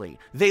shortly.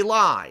 They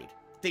lied.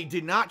 They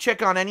did not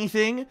check on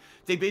anything.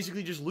 They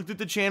basically just looked at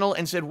the channel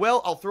and said,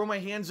 well, I'll throw my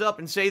hands up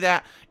and say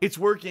that it's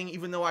working,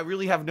 even though I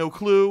really have no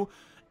clue,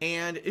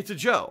 and it's a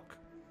joke.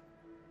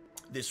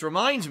 This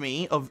reminds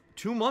me of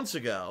 2 months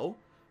ago.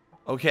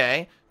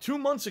 Okay, 2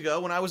 months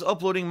ago when I was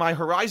uploading my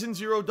Horizon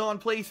Zero Dawn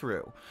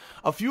playthrough,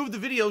 a few of the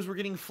videos were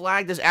getting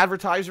flagged as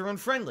advertiser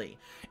unfriendly.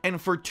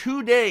 And for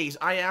 2 days,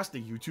 I asked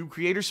the YouTube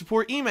creator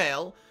support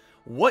email,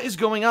 what is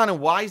going on and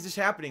why is this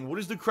happening? What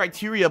is the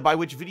criteria by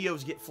which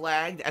videos get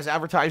flagged as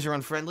advertiser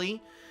unfriendly?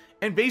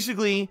 And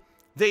basically,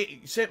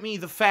 they sent me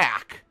the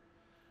FAQ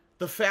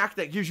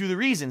that gives you the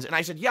reasons. And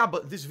I said, yeah,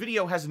 but this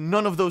video has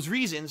none of those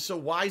reasons, so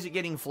why is it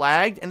getting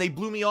flagged? And they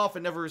blew me off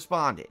and never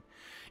responded.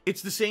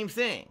 It's the same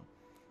thing.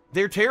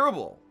 They're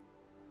terrible.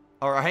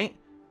 Alright?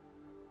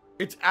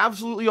 It's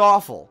absolutely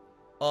awful.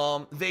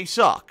 They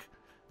suck.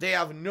 They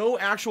have no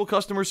actual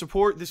customer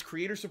support. This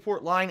creator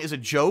support line is a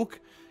joke.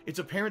 It's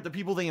apparent the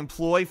people they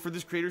employ for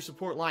this creator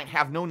support line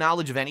have no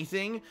knowledge of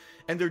anything,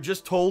 and they're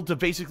just told to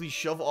basically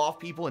shove off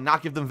people and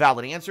not give them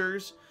valid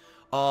answers.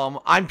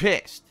 I'm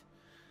pissed.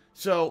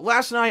 So,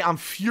 last night, I'm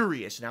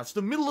furious. Now, it's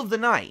the middle of the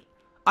night.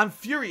 I'm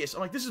furious.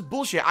 I'm like, this is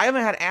bullshit. I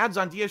haven't had ads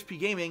on DSP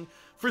Gaming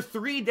for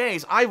 3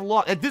 days. I've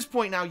lost, at this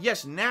point now,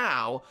 yes,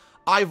 now,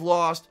 I've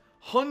lost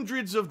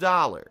hundreds of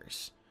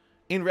dollars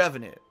in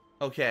revenue,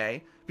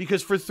 okay?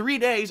 Because for 3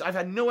 days, I've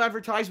had no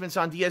advertisements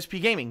on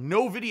DSP Gaming.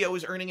 No video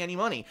is earning any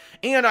money.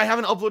 And I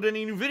haven't uploaded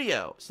any new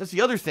videos. That's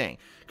the other thing.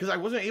 Because I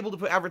wasn't able to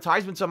put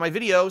advertisements on my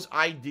videos,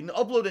 I didn't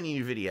upload any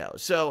new videos.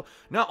 So,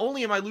 not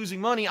only am I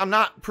losing money, I'm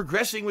not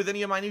progressing with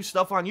any of my new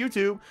stuff on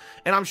YouTube.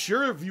 And I'm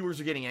sure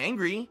viewers are getting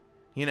angry,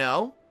 you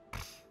know?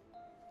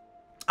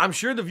 I'm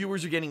sure the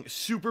viewers are getting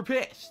super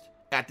pissed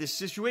at this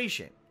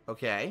situation,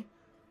 okay?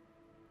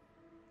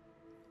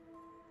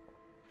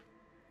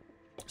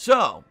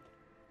 So,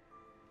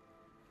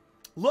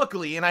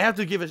 luckily, and I have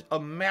to give a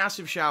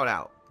massive shout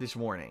out this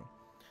morning.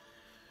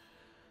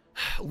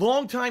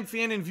 Longtime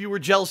fan and viewer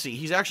Jelsi.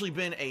 He's actually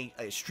been a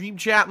stream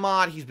chat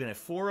mod. He's been a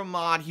forum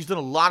mod. He's done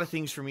a lot of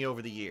things for me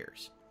over the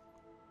years.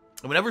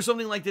 And whenever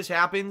something like this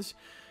happens,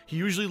 he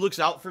usually looks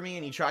out for me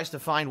and he tries to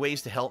find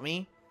ways to help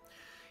me.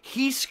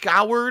 He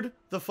scoured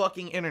the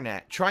fucking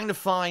internet trying to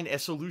find a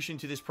solution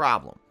to this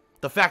problem.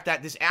 The fact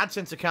that this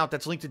AdSense account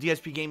that's linked to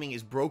DSP Gaming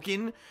is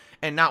broken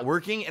and not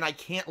working, and I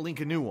can't link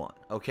a new one,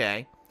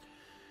 okay?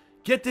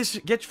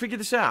 Figure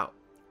this out.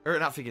 Or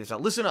not figure this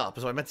out. Listen up,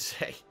 is what I meant to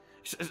say.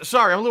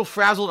 Sorry, I'm a little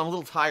frazzled. I'm a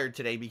little tired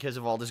today because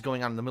of all this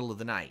going on in the middle of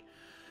the night.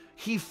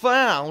 He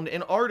found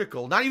an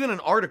article, not even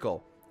an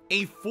article,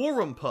 a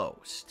forum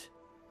post.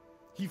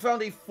 He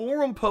found a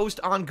forum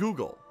post on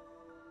Google.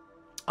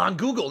 On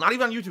Google, not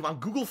even on YouTube, on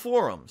Google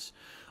forums,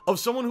 of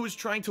someone who was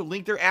trying to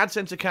link their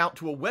AdSense account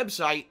to a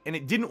website, and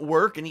it didn't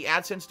work, and the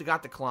AdSense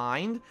got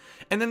declined,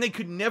 and then they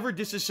could never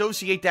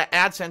disassociate that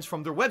AdSense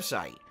from their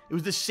website. It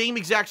was the same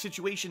exact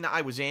situation that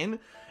I was in,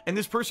 and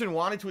this person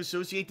wanted to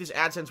associate this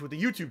AdSense with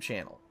the YouTube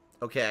channel,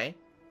 okay?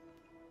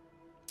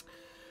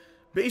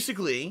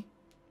 Basically,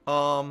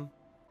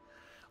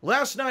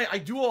 last night, I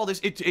do all this,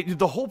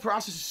 the whole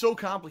process is so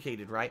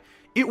complicated, right?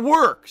 It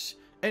works!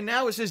 And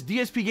now it says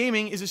DSP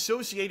Gaming is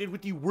associated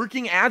with the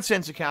working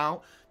AdSense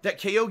account that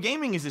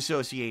KOGaming is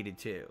associated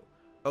to.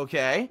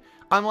 Okay?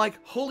 I'm like,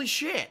 holy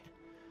shit.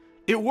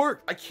 It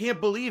worked. I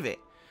can't believe it.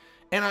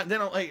 And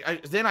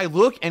then I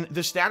look, and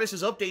the status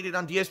is updated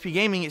on DSP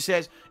Gaming. It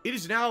says, it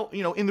is now,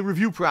 in the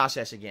review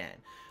process again.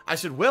 I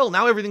said, well,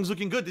 now everything's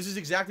looking good. This is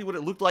exactly what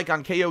it looked like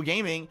on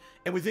KOGaming.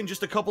 And within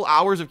just a couple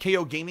hours of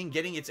KOGaming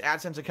getting its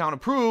AdSense account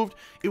approved,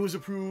 it was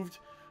approved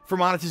for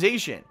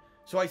monetization.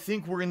 So I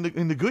think we're in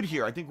the good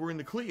here. I think we're in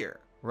the clear,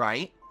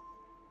 right?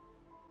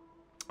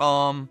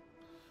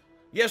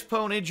 Yes,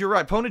 Ponage, you're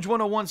right.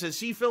 Ponage101 says,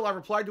 see, Phil, I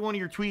replied to one of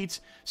your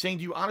tweets saying,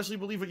 do you honestly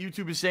believe what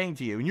YouTube is saying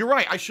to you? And you're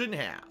right, I shouldn't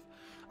have.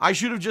 I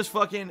should have just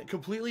fucking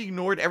completely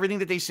ignored everything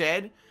that they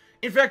said.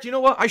 In fact, you know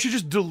what? I should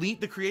just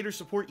delete the creator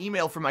support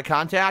email from my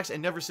contacts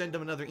and never send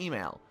them another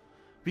email.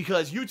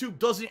 Because YouTube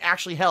doesn't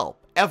actually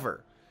help,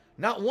 ever.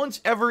 Not once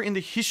ever in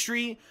the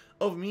history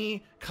of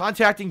me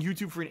contacting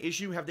YouTube for an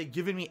issue have they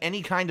given me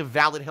any kind of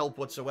valid help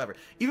whatsoever.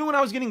 Even when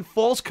I was getting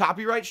false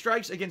copyright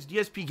strikes against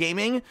DSP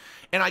Gaming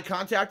and I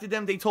contacted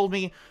them, they told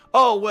me,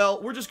 oh,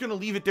 well, we're just going to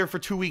leave it there for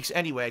 2 weeks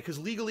anyway, because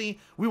legally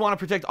we want to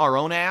protect our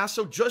own ass.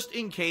 So just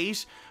in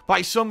case,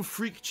 by some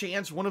freak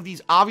chance, one of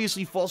these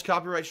obviously false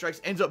copyright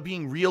strikes ends up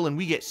being real and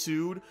we get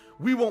sued,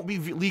 we won't be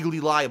legally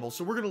liable.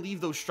 So we're going to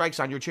leave those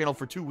strikes on your channel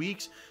for 2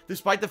 weeks,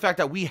 despite the fact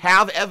that we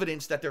have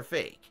evidence that they're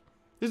fake.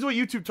 This is what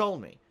YouTube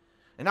told me.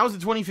 And that was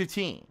in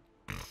 2015.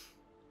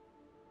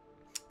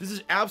 This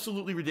is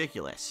absolutely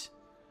ridiculous.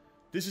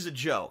 This is a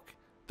joke.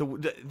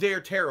 They are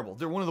terrible.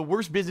 They're one of the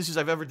worst businesses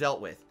I've ever dealt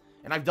with.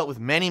 And I've dealt with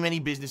many, many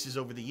businesses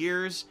over the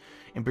years.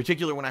 In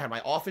particular, when I had my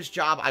office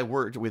job, I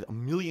worked with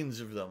millions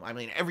of them. I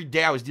mean, every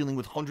day I was dealing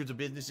with hundreds of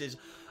businesses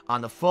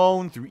on the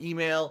phone, through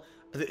email.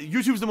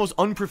 YouTube's the most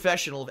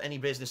unprofessional of any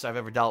business I've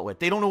ever dealt with.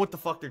 They don't know what the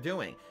fuck they're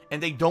doing.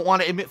 And they don't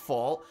want to admit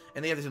fault.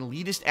 And they have this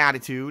elitist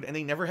attitude. And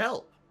they never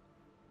help.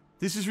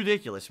 This is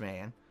ridiculous,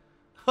 man.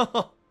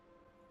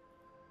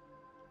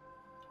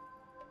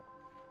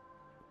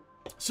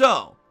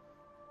 So,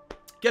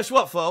 guess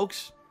what,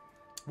 folks?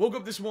 Woke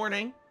up this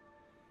morning,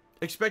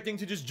 expecting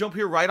to just jump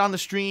here right on the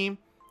stream,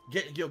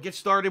 get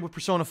started with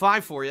Persona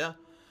 5 for you.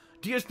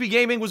 DSP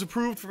Gaming was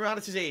approved for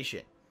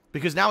monetization,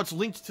 because now it's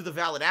linked to the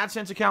valid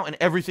AdSense account and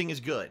everything is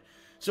good.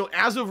 So,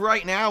 as of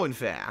right now, in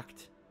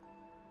fact,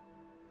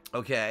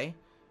 okay,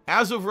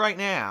 as of right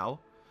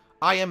now,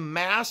 I am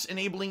mass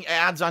enabling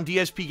ads on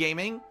DSP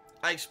Gaming.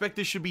 I expect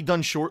this should be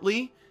done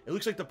shortly. It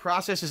looks like the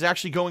process is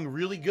actually going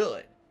really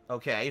good.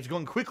 Okay, it's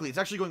going quickly. It's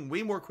actually going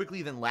way more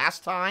quickly than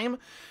last time.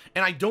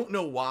 And I don't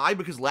know why,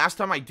 because last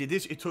time I did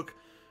this, it took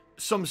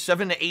some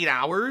 7 to 8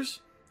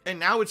 hours. And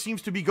now it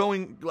seems to be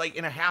going, like,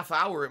 in a half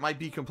hour, it might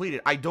be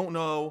completed. I don't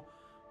know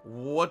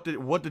what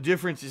the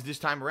difference is this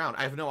time around.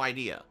 I have no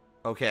idea.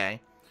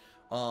 Okay?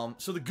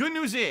 So the good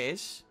news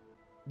is,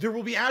 there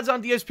will be ads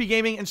on DSP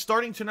Gaming, and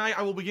starting tonight,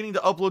 I will be beginning to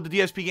upload to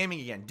DSP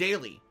Gaming again,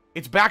 daily.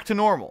 It's back to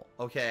normal,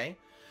 okay?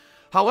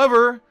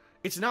 However,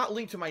 it's not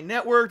linked to my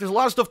network. There's a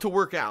lot of stuff to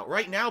work out.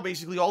 Right now,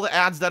 basically, all the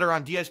ads that are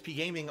on DSP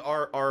Gaming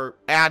are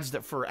ads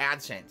that for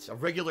AdSense, a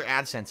regular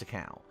AdSense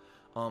account.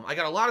 I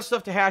got a lot of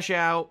stuff to hash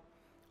out.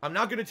 I'm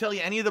not going to tell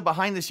you any of the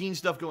behind-the-scenes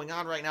stuff going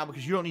on right now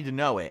because you don't need to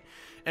know it.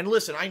 And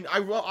listen,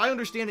 I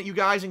understand that you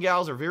guys and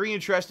gals are very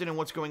interested in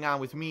what's going on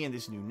with me and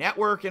this new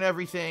network and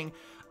everything.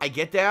 I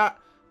get that,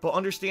 but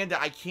understand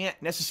that I can't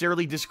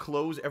necessarily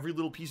disclose every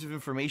little piece of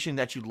information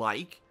that you'd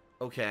like,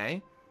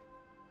 okay?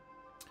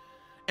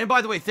 And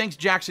by the way, thanks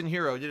Jackson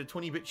Hero, did a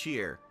 20-bit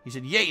cheer. He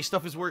said, yay,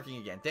 stuff is working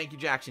again. Thank you,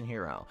 Jackson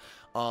Hero.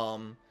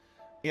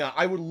 Yeah,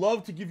 I would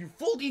love to give you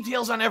full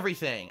details on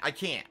everything. I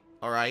can't,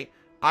 all right?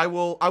 I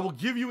will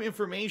give you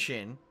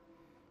information,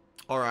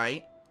 all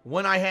right,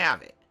 when I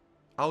have it.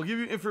 I'll give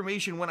you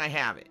information when I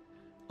have it.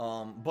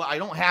 But I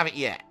don't have it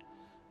yet,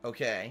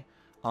 okay?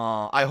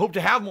 I hope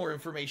to have more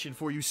information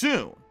for you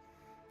soon.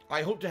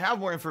 I hope to have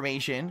more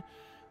information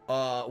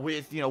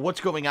with, you know,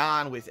 what's going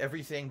on with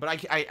everything. But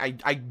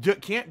I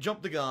can't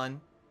jump the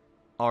gun,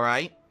 all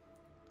right?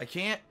 I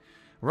can't.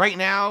 Right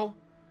now,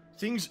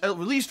 things, at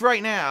least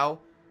right now,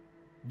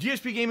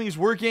 DSP Gaming is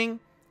working.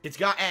 It's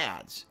got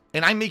ads,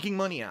 and I'm making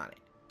money on it.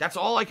 That's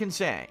all I can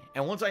say.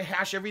 And once I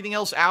hash everything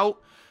else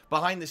out,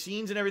 behind the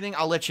scenes and everything,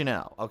 I'll let you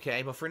know,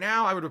 okay? But for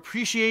now, I would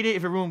appreciate it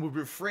if everyone would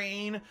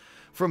refrain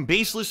from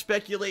baseless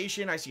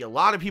speculation. I see a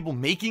lot of people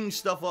making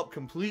stuff up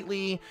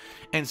completely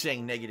and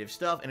saying negative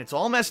stuff, and it's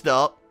all messed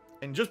up.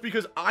 And just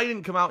because I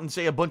didn't come out and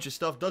say a bunch of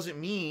stuff doesn't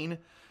mean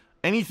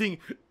anything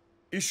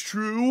is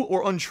true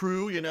or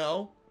untrue, you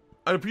know?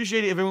 I'd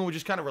appreciate it if everyone would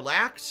just kind of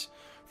relax.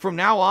 From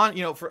now on,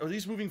 you know, for at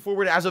least moving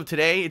forward as of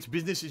today, it's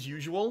business as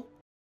usual.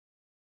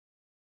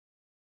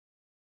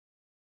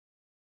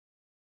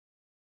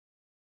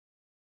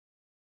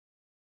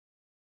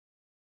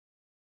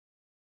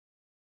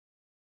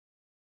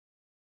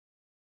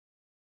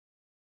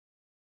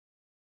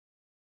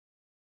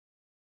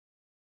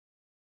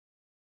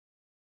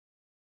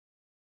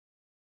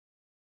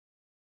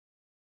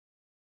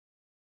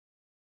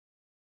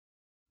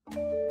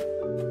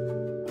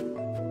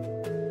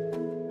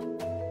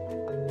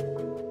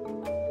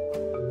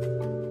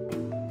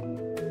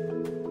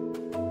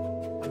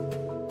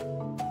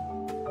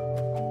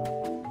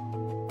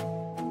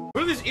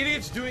 What are these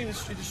idiots doing in the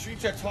street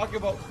chat talking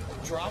about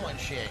drama and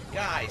shit?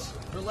 Guys,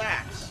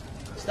 relax.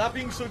 Stop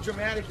being so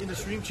dramatic in the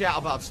stream chat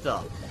about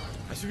stuff.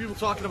 I see people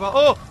talking about,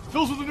 oh,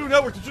 Phil's with the new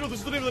network. Did you know this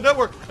is the name of the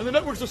network? And the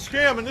network's a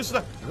scam and this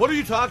and that. What are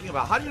you talking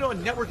about? How do you know a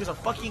network is a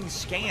fucking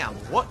scam?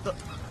 What the?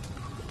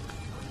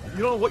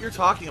 You don't know what you're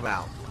talking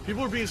about.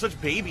 People are being such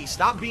babies.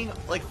 Stop being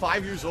like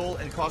 5 years old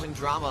and causing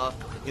drama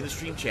in the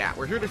stream chat.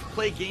 We're here to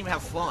play a game,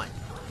 have fun.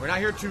 We're not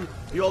here to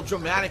be all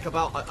dramatic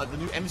about the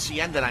new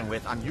MCN that I'm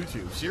with on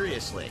YouTube.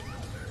 Seriously.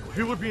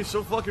 People are being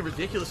so fucking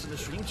ridiculous in the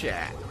stream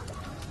chat.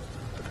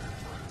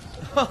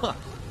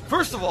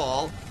 First of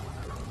all,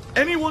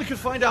 anyone can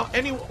find out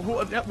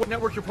what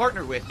network you're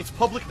partnered with. It's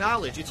public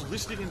knowledge. It's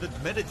listed in the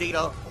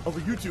metadata of a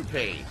YouTube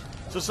page.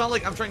 So it's not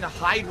like I'm trying to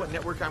hide what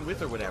network I'm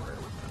with or whatever.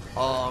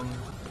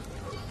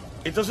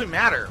 It doesn't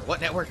matter what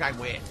network I'm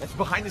with. That's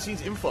behind the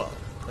scenes info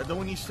that no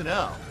one needs to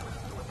know.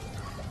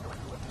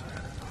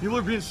 People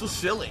are being so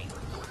silly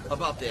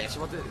about this.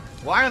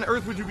 Why on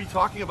earth would you be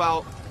talking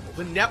about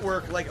the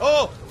network like,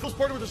 oh, Phil's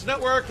partnered with this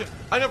network and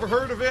I never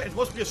heard of it. It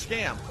must be a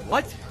scam.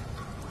 What?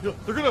 You know,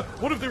 they're gonna.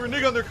 What if they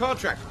renege on their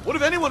contract? What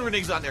if anyone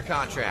reneges on their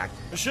contract?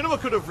 Machinima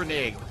could have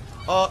reneged.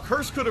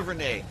 Curse could have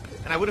reneged,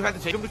 and I would have had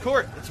to take them to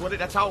court.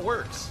 That's how it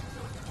works.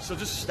 So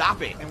just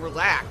stop it and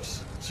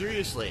relax.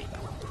 Seriously,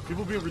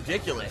 people being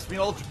ridiculous.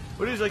 Being all,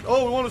 what is like?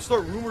 Oh, we want to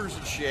start rumors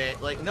and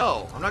shit. Like,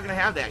 no, I'm not gonna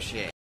have that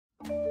shit.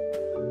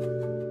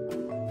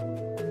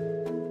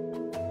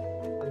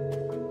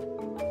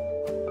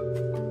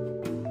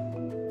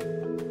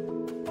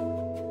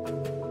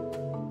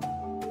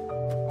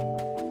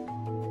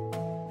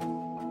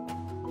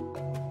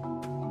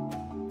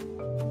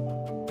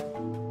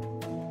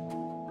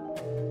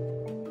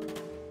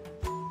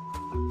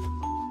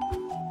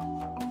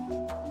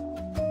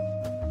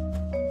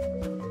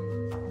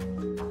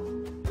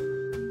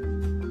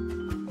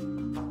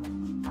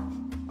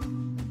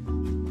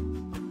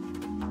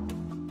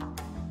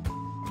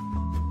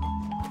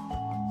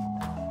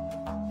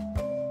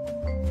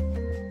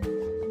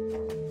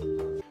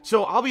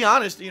 So I'll be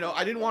honest, you know,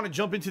 I didn't want to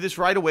jump into this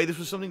right away. This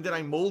was something that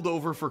I mulled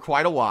over for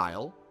quite a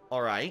while,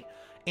 all right?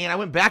 And I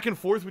went back and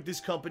forth with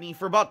this company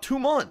for about 2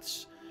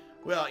 months.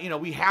 Well, you know,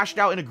 we hashed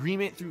out an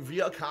agreement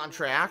via a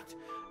contract,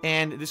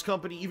 and this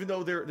company, even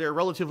though they're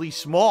relatively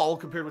small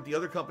compared with the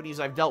other companies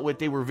I've dealt with,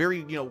 they were very,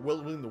 you know,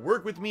 willing to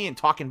work with me and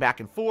talking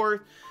back and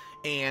forth.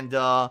 And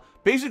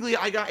basically,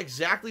 I got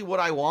exactly what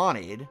I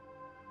wanted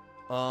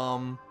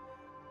out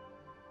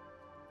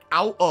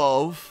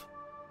of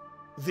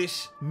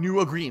this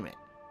new agreement.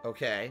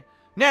 Okay,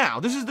 now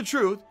this is the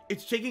truth.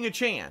 It's taking a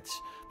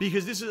chance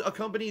because this is a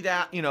company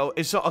that, you know,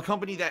 is a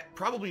company that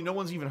probably no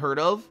one's even heard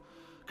of,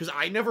 because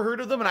I never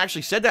heard of them. And I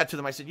actually said that to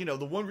them. I said, you know,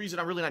 the one reason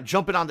I'm really not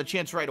jumping on the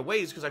chance right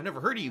away is because I've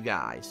never heard of you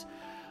guys.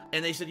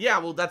 And they said, yeah,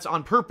 well, that's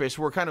on purpose.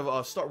 We're kind of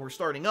we're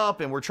starting up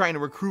and we're trying to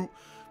recruit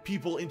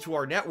people into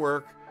our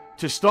network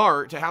to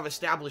start to have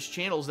established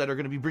channels that are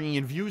going to be bringing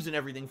in views and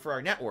everything for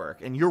our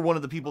network. And you're one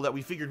of the people that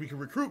we figured we could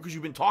recruit because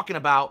you've been talking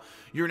about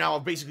you're now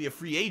basically a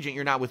free agent.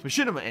 You're not with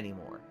Machinima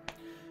anymore.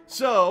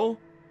 So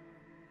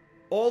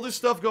all this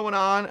stuff going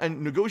on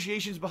and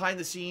negotiations behind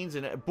the scenes,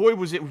 and boy,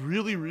 was it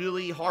really,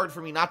 really hard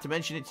for me not to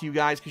mention it to you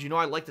guys, because you know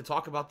I like to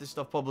talk about this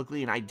stuff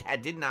publicly, and I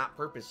did not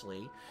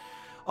purposely.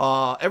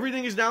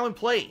 Everything is now in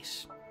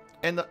place,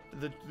 and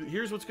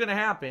here's what's going to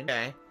happen.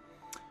 Okay,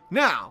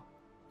 now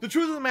the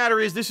truth of the matter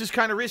is this is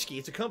kind of risky.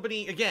 It's a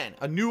company, again,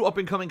 a new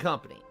up-and-coming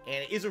company,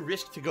 and it is a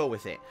risk to go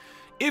with it.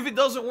 If it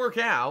doesn't work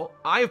out,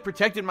 I have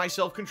protected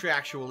myself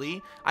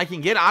contractually. I can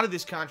get out of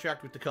this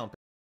contract with the company.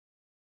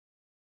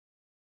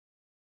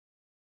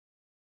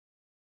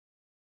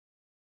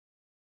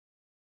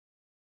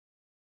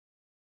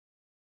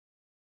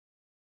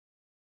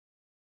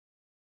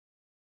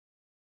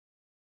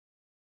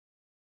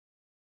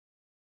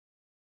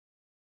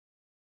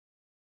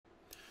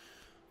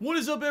 What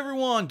is up,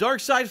 everyone?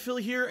 Darkside Phil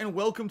here, and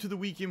welcome to the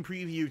Weekend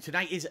Preview.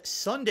 Tonight is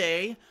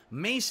Sunday,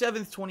 May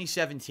 7th,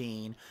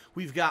 2017.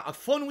 We've got a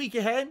fun week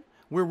ahead,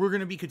 where we're going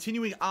to be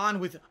continuing on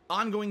with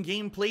ongoing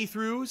game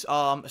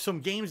playthroughs.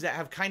 Some games that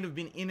have kind of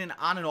been in and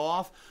on and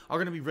off are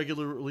going to be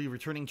regularly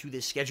returning to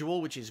this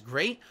schedule, which is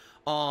great.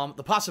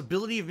 The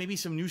possibility of maybe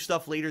some new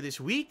stuff later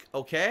this week,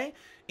 okay?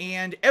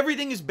 And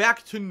everything is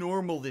back to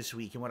normal this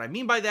week. And what I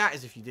mean by that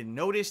is, if you didn't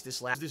notice this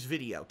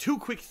video, two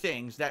quick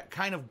things that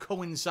kind of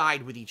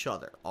coincide with each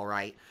other, all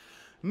right?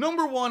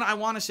 Number one, I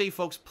want to say,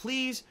 folks,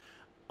 please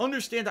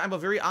understand that I'm a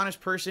very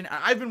honest person.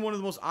 I've been one of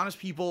the most honest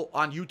people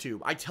on YouTube.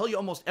 I tell you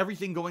almost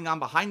everything going on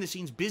behind the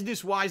scenes,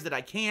 business-wise, that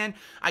I can.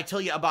 I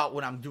tell you about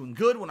when I'm doing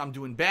good, when I'm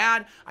doing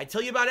bad. I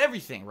tell you about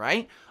everything,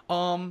 right?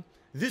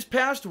 This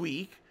past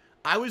week,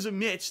 I was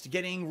amidst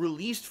getting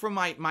released from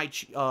my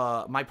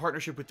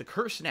partnership with the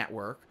Curse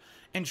Network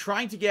and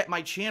trying to get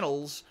my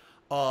channels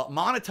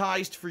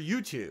monetized for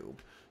YouTube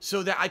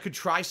so that I could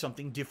try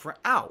something different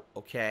out,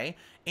 okay?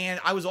 And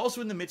I was also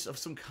in the midst of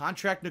some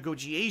contract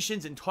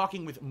negotiations and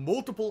talking with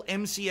multiple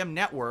MCM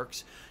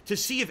networks to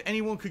see if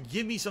anyone could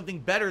give me something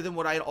better than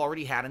what I had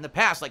already had in the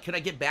past. Like, could I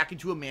get back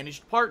into a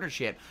managed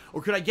partnership?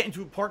 Or could I get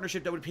into a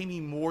partnership that would pay me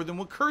more than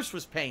what Curse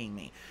was paying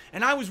me?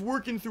 And I was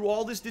working through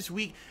all this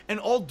week, and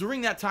all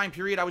during that time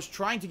period, I was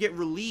trying to get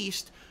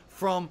released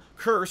from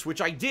Curse,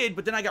 which I did,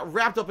 but then I got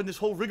wrapped up in this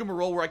whole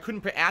rigmarole where I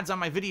couldn't put ads on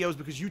my videos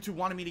because YouTube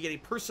wanted me to get a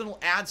personal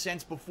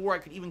AdSense before I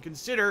could even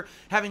consider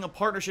having a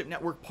partnership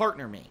network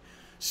partner me.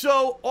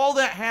 So all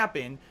that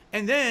happened,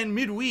 and then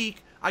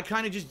midweek, I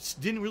kind of just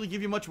didn't really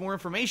give you much more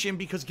information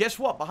because guess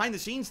what? Behind the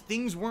scenes,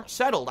 things weren't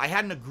settled. I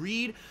hadn't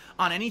agreed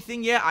on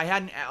anything yet. I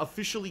hadn't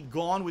officially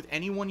gone with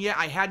anyone yet.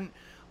 I hadn't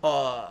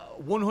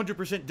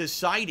 100%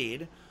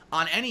 decided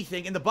on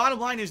anything. And the bottom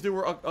line is there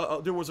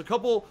was a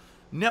couple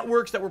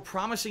networks that were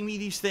promising me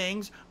these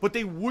things, but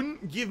they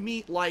wouldn't give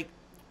me, like,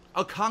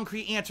 a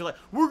concrete answer. Like,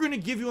 we're going to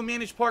give you a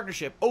managed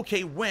partnership.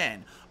 Okay,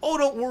 when? Oh,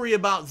 don't worry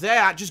about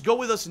that. Just go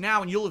with us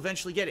now and you'll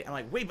eventually get it. I'm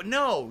like, wait, but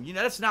no, you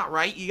know, that's not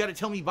right. You got to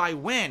tell me by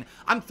when.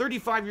 I'm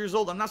 35 years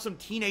old. I'm not some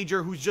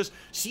teenager who just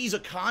sees a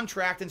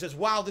contract and says,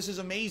 wow, this is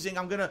amazing.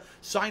 I'm going to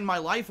sign my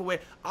life away.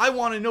 I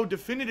want to know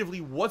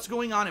definitively what's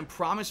going on and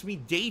promise me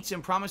dates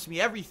and promise me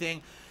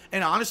everything.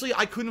 And honestly,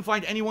 I couldn't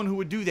find anyone who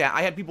would do that.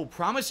 I had people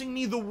promising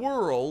me the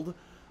world,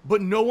 but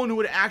no one who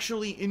would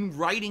actually, in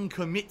writing,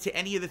 commit to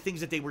any of the things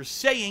that they were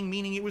saying,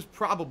 meaning it was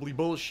probably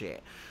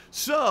bullshit.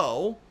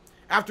 So,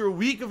 after a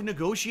week of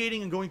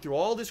negotiating and going through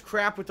all this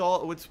crap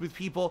with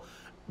people,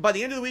 by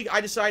the end of the week,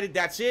 I decided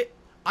that's it.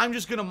 I'm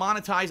just going to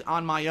monetize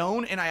on my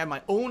own, and I have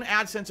my own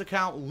AdSense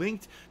account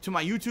linked to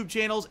my YouTube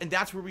channels, and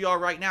that's where we are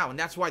right now. And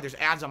that's why there's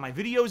ads on my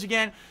videos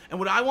again. And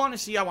what I want to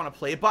see, I want to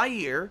play it by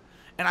ear,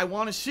 and I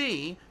want to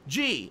see,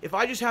 gee, if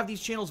I just have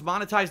these channels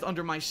monetized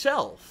under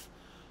myself,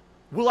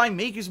 will I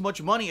make as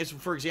much money as,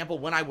 for example,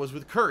 when I was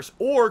with Curse?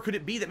 Or could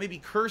it be that maybe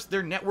Curse,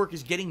 their network,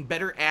 is getting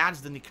better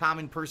ads than the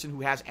common person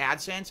who has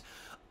AdSense?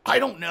 I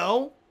don't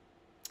know,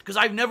 because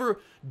I've never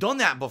done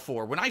that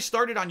before. When I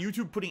started on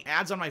YouTube putting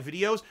ads on my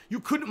videos, you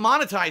couldn't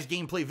monetize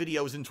gameplay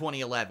videos in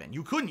 2011.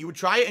 You couldn't. You would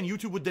try it and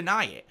YouTube would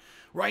deny it.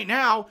 Right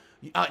now,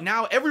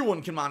 now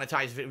everyone can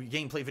monetize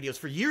gameplay videos.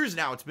 For years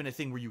now, it's been a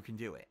thing where you can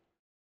do it.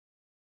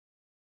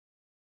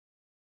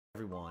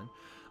 Everyone,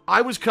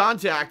 I was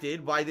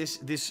contacted by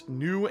this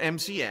new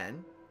MCN,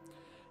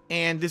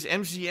 and this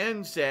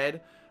MCN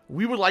said,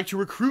 we would like to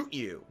recruit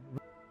you.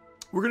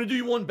 We're going to do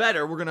you one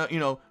better. We're going to, you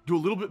know, do a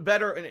little bit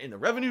better in the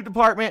revenue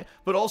department,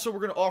 but also we're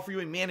going to offer you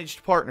a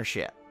managed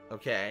partnership,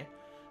 okay?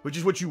 Which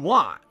is what you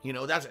want. You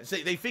know,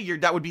 they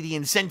figured that would be the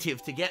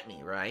incentive to get me,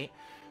 right?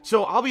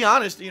 So I'll be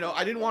honest, you know,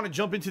 I didn't want to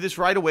jump into this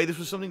right away. This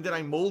was something that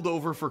I mulled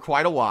over for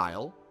quite a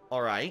while,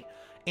 all right?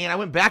 And I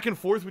went back and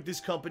forth with this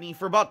company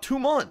for about 2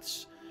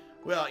 months.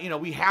 Well, you know,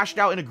 we hashed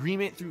out an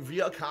agreement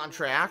via a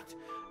contract,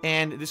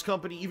 and this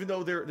company, even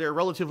though they're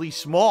relatively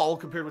small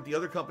compared with the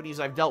other companies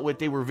I've dealt with,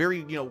 they were very,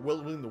 you know,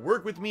 willing to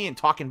work with me and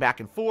talking back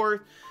and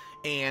forth,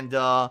 and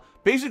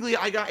basically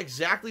I got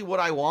exactly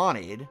what I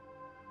wanted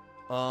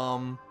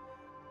out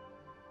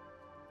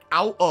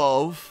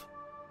of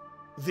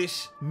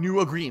this new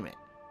agreement,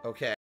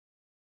 okay?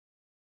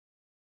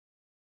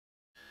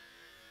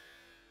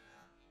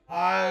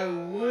 I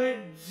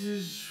went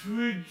to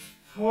switch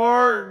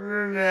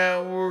partner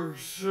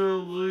networks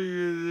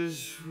earlier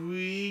this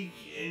week,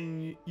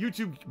 and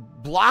YouTube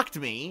blocked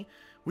me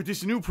with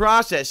this new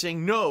process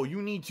saying, no,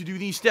 you need to do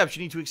these steps.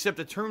 You need to accept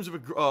the terms of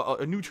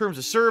a new terms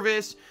of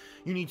service.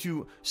 You need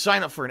to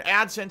sign up for an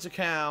AdSense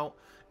account,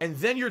 and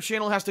then your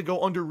channel has to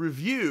go under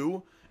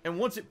review. And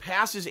once it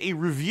passes a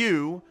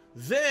review,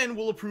 then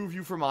we'll approve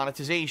you for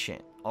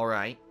monetization. All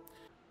right.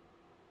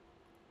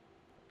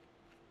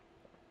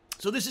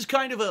 So this is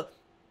kind of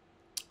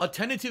a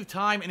tentative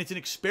time, and it's an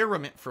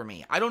experiment for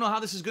me. I don't know how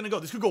this is going to go.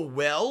 This could go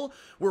well,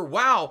 where,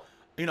 wow,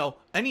 you know,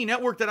 any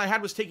network that I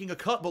had was taking a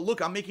cut, but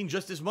look, I'm making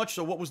just as much,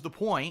 so what was the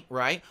point,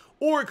 right?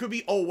 Or it could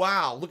be, oh,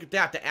 wow, look at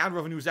that. The ad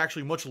revenue is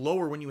actually much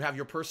lower when you have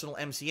your personal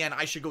MCN.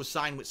 I should go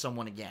sign with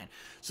someone again.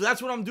 So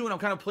that's what I'm doing. I'm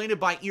kind of playing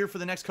it by ear for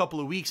the next couple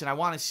of weeks, and I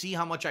want to see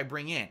how much I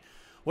bring in.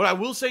 What I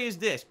will say is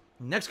this.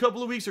 Next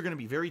couple of weeks are going to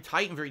be very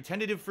tight and very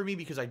tentative for me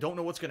because I don't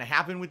know what's going to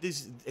happen with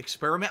this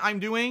experiment I'm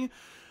doing.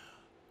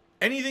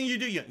 Anything you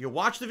do, you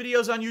watch the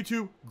videos on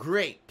YouTube,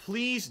 great.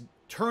 Please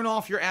turn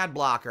off your ad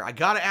blocker. I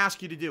gotta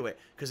ask you to do it,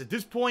 because at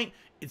this point,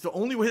 it's the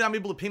only way that I'm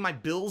able to pay my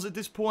bills at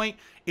this point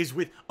is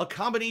with a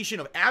combination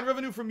of ad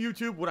revenue from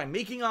YouTube, what I'm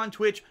making on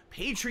Twitch,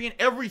 Patreon,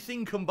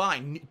 everything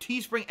combined,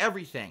 Teespring,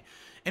 everything.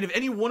 And if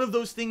any one of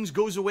those things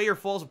goes away or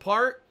falls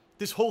apart,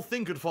 this whole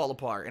thing could fall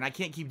apart, and I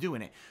can't keep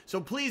doing it.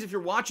 So please, if you're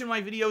watching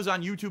my videos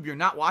on YouTube, you're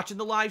not watching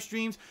the live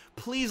streams,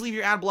 please leave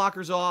your ad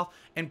blockers off,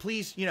 and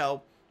please, you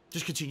know,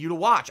 just continue to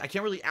watch. I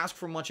can't really ask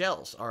for much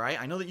else, all right?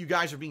 I know that you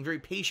guys are being very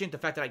patient. The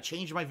fact that I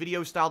changed my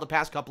video style the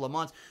past couple of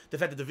months, the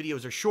fact that the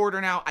videos are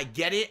shorter now, I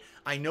get it.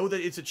 I know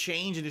that it's a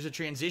change and there's a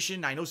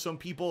transition. I know some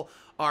people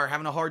are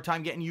having a hard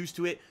time getting used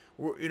to it.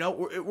 You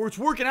know, it's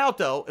working out,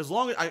 though, as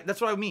long as, that's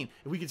what I mean.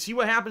 If we can see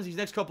what happens these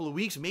next couple of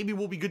weeks, maybe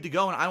we'll be good to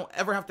go, and I don't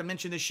ever have to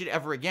mention this shit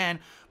ever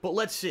again. But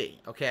let's see,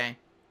 okay?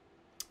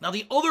 Now,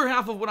 the other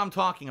half of what I'm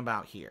talking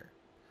about here.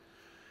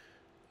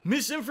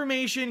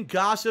 Misinformation,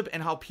 gossip,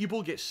 and how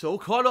people get so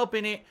caught up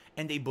in it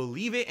and they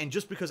believe it, and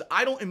just because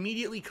I don't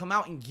immediately come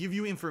out and give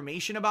you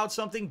information about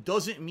something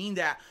doesn't mean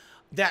that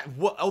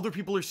what other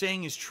people are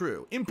saying is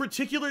true. In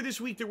particular, this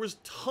week, there was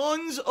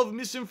tons of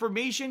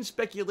misinformation,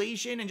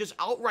 speculation, and just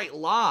outright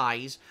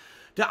lies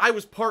that I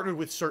was partnered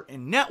with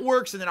certain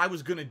networks, and that I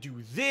was going to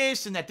do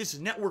this, and that this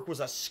network was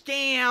a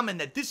scam,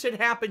 and that this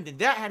had happened, and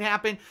that had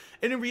happened,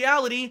 and in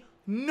reality,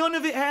 none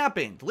of it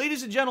happened.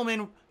 Ladies and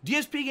gentlemen,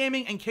 DSP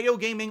Gaming and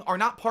KOGaming are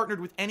not partnered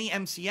with any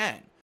MCN.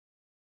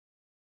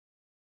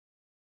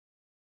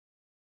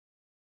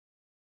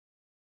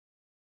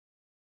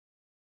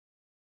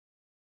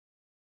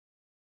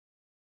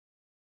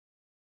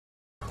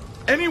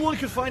 Anyone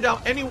can find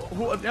out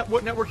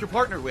what network you're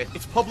partnered with.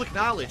 It's public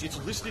knowledge.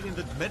 It's listed in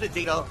the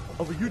metadata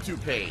of a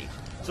YouTube page.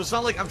 So it's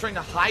not like I'm trying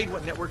to hide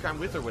what network I'm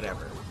with or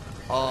whatever.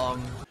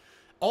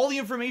 All the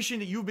information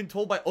that you've been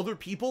told by other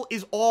people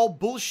is all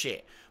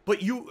bullshit. But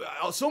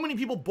so many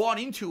people bought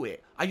into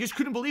it. I just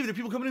couldn't believe that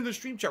people coming into the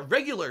stream chat,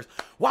 regulars.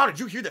 Wow, did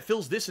you hear that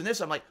Phil's this and this?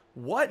 I'm like,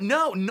 what?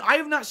 No, I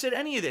have not said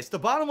any of this. The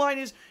bottom line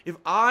is, if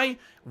I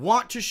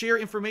want to share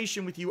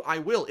information with you, I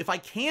will. If I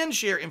can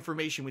share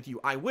information with you,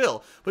 I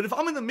will. But if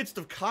I'm in the midst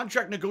of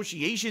contract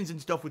negotiations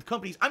and stuff with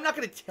companies, I'm not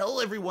going to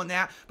tell everyone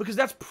that, because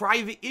that's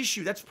private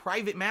issue. That's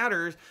private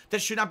matters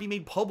that should not be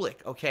made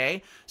public,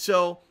 okay?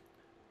 So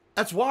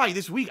that's why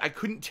this week I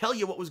couldn't tell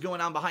you what was going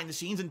on behind the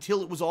scenes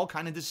until it was all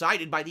kind of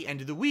decided by the end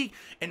of the week.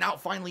 And now it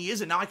finally is,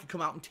 and now I can come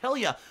out and tell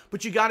you.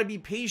 But you got to be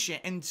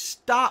patient and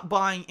stop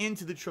buying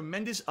into the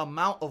tremendous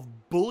amount of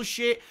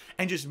bullshit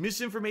and just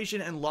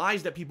misinformation and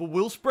lies that people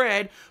will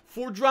spread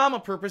for drama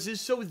purposes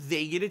so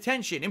they get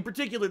attention. In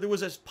particular, there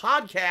was this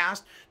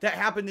podcast that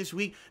happened this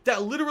week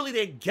that literally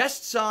they had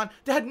guests on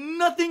that had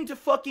nothing to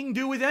fucking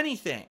do with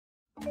anything.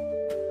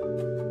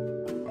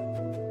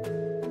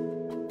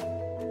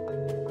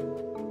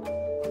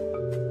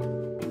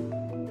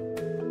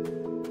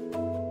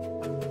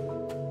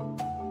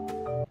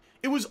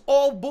 It was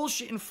all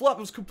bullshit and fluff.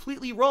 It was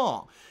completely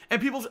wrong.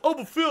 And people say, oh,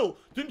 but Phil,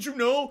 didn't you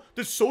know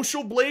that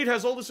Social Blade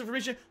has all this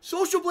information?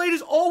 Social Blade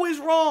is always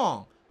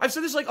wrong. I've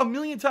said this like a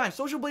million times.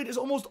 Social Blade is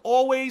almost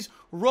always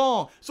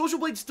wrong. Social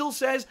Blade still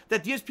says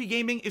that DSP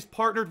Gaming is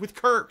partnered with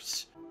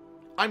Curse.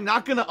 I'm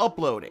not going to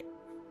upload it.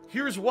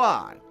 Here's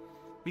why.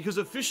 Because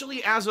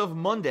officially as of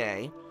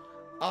Monday,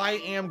 I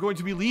am going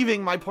to be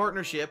leaving my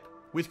partnership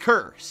with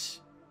Curse.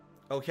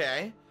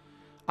 Okay?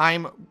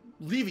 I'm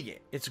leaving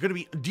it. It's going to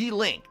be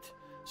delinked.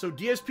 So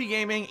DSP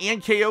Gaming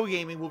and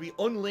KOGaming will be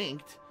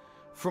unlinked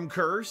from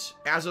Curse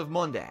as of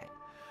Monday.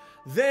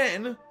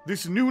 Then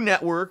this new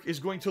network is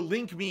going to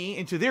link me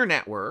into their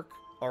network,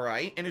 all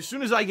right? And as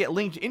soon as I get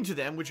linked into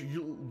them, which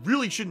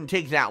really shouldn't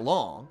take that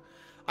long,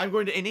 I'm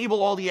going to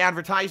enable all the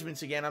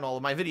advertisements again on all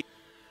of my videos.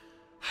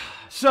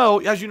 So,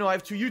 as you know, I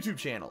have 2 YouTube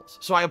channels.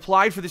 So I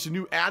applied for this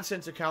new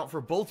AdSense account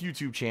for both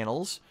YouTube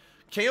channels.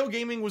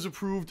 KOGaming was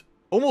approved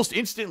almost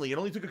instantly. It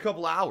only took a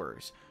couple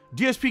hours.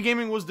 DSP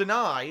Gaming was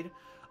denied.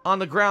 on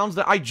the grounds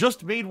that I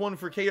just made one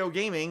for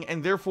KOGaming,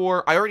 and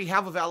therefore I already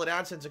have a valid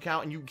AdSense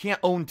account, and you can't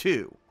own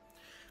two.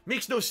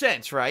 Makes no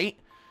sense, right?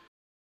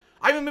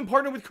 I haven't been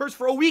partnered with Curse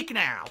for a week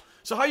now.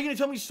 So how are you going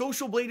to tell me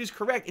Social Blade is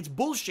correct? It's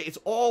bullshit. It's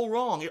all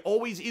wrong. It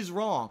always is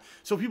wrong.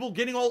 So people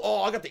getting all,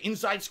 oh, I got the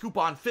inside scoop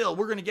on Phil.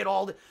 We're going to get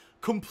all the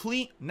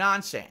complete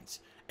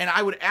nonsense. And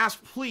I would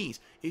ask, please,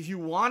 if you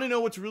want to know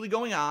what's really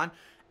going on,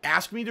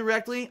 ask me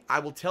directly. I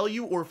will tell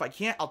you, or if I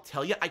can't, I'll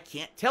tell you. I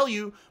can't tell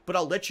you, but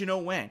I'll let you know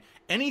when.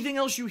 Anything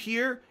else you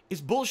hear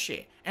is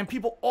bullshit. And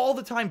people all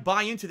the time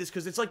buy into this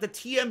because it's like the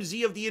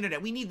TMZ of the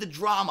internet. We need the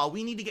drama.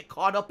 We need to get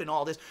caught up in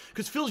all this.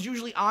 Because Phil's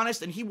usually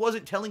honest and he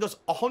wasn't telling us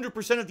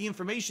 100% of the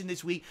information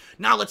this week.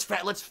 Now let's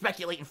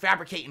speculate and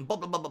fabricate and blah,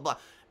 blah, blah, blah, blah.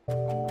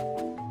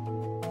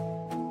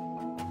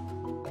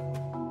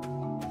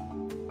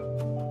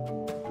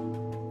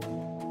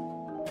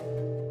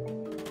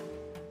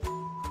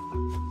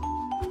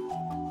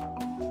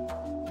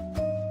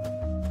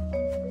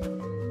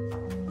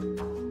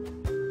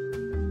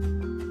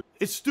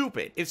 It's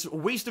stupid. It's a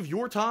waste of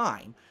your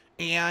time.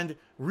 And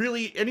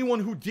really, anyone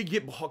who did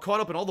get caught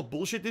up in all the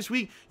bullshit this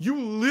week, you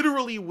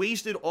literally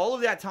wasted all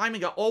of that time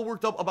and got all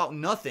worked up about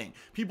nothing.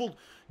 People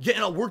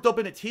getting all worked up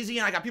in a tizzy,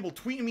 and I got people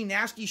tweeting me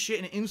nasty shit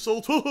and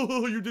insults.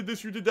 Oh, you did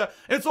this, you did that.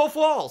 And it's all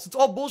false. It's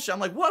all bullshit. I'm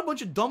like, what a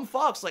bunch of dumb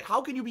fucks. Like, how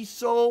can you be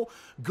so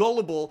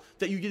gullible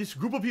that you get this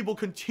group of people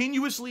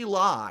continuously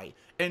lie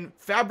and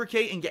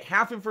fabricate and get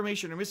half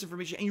information or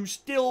misinformation, and you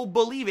still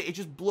believe it? It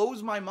just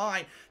blows my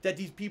mind that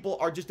these people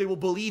are just, they will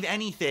believe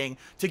anything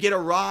to get a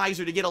rise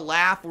or to get a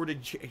laugh or to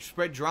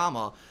spread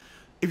drama.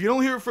 If you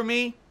don't hear it from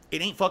me,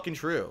 it ain't fucking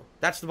true.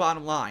 That's the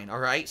bottom line, all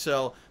right?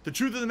 So the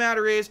truth of the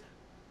matter is,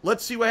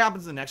 let's see what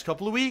happens in the next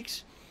couple of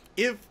weeks.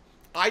 If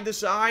I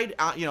decide,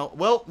 you know,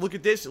 well, look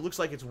at this, it looks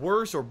like it's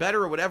worse or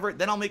better or whatever,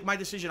 then I'll make my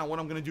decision on what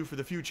I'm going to do for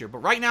the future. But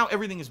right now,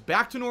 everything is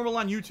back to normal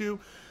on YouTube.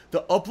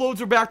 The uploads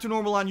are back to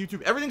normal on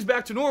YouTube. Everything's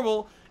back to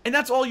normal, and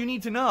that's all you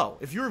need to know.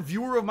 If you're a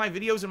viewer of my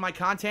videos and my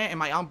content and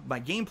my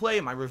gameplay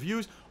and my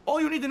reviews, all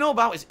you need to know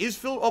about is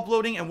Phil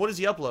uploading and what is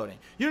he uploading.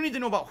 You don't need to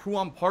know about who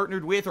I'm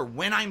partnered with or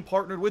when I'm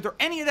partnered with or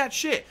any of that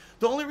shit.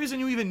 The only reason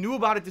you even knew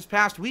about it this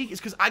past week is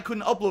because I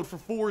couldn't upload for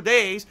 4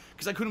 days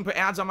because I couldn't put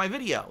ads on my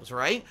videos,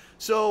 right?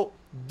 So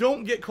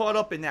don't get caught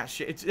up in that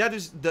shit. That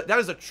is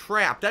a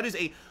trap. That is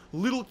a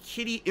little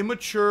kitty,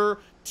 immature,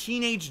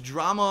 teenage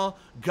drama,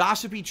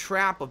 gossipy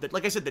trap of the,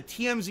 like I said, the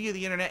TMZ of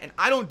the internet, and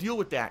I don't deal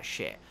with that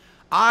shit.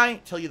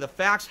 I tell you the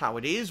facts how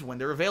it is when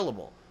they're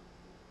available.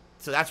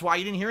 So that's why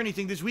you didn't hear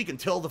anything this week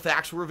until the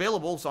facts were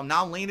available. So I'm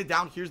now laying it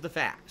down. Here's the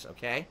facts,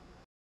 okay?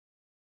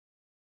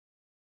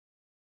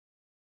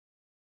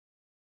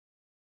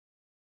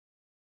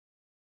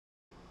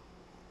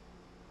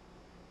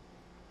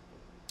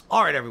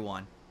 All right,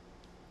 everyone.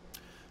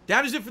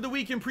 That is it for the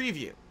week in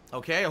preview,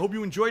 okay? I hope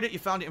you enjoyed it. You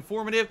found it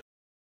informative.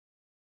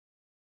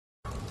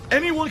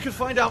 Anyone can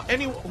find out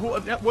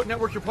what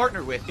network you're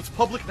partnered with. It's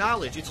public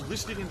knowledge. It's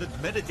listed in the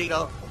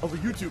metadata of a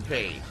YouTube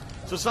page.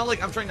 So it's not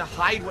like I'm trying to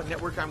hide what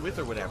network I'm with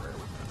or whatever.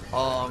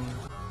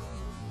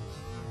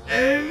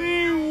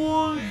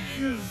 Anyone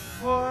can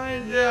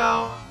find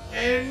out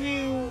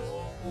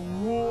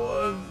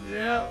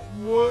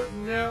what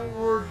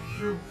network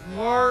you're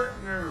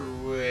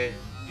partnered with.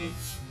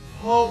 It's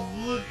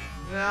public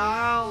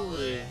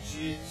knowledge.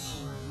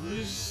 It's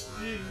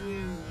listed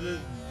in the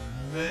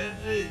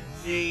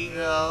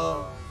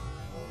metadata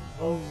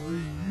of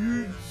a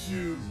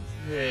YouTube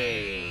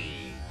page.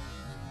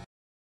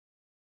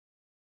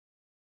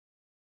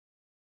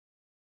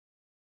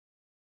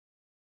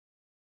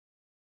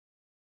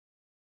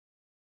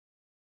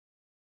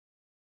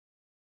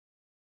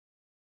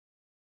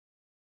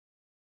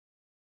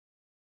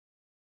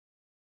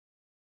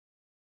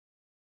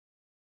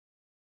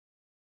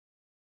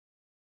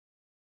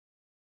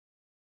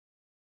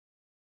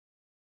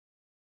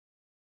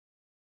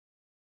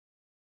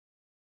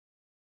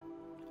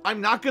 I'm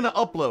not going to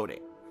upload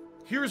it.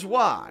 Here's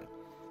why.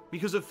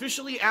 Because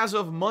officially as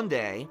of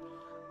Monday,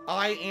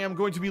 I am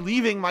going to be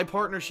leaving my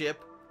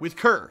partnership with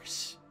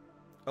Curse.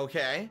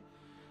 Okay?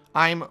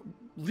 I'm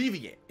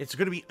leaving it. It's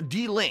going to be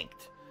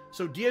delinked.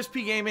 So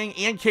DSP Gaming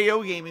and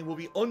KOGaming will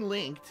be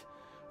unlinked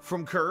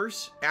from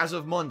Curse as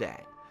of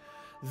Monday.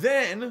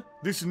 Then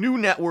this new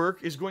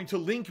network is going to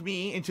link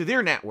me into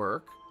their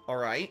network.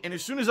 Alright? And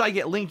as soon as I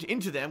get linked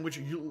into them, which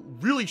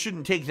really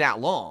shouldn't take that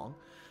long,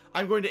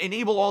 I'm going to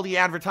enable all the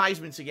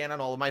advertisements again on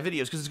all of my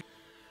videos.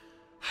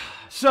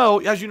 So,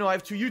 as you know, I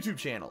have 2 YouTube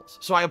channels.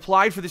 So I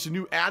applied for this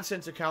new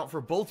AdSense account for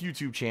both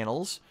YouTube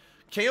channels.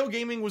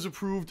 KOGaming was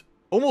approved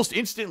almost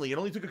instantly. It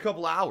only took a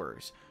couple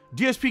hours.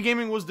 DSP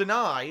Gaming was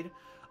denied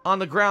on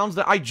the grounds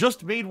that I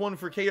just made one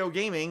for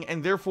KOGaming,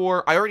 and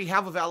therefore I already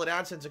have a valid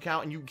AdSense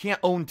account and you can't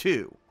own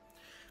 2.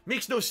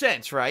 Makes no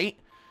sense, right?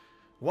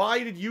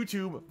 Why did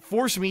YouTube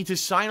force me to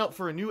sign up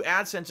for a new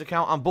AdSense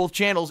account on both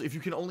channels if you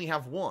can only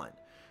have one?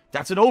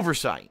 That's an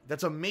oversight.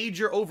 That's a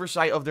major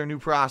oversight of their new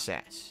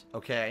process,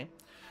 okay?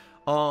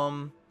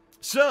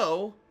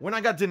 So, when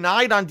I got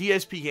denied on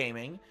DSP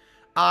Gaming,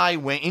 I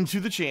went into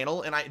the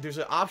channel, and there's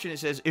an option that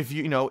says, if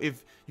you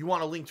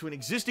want to link to an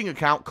existing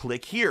account,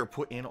 click here,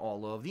 put in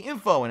all of the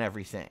info and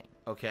everything,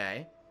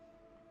 okay?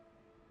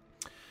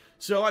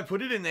 So I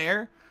put it in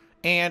there,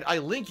 and I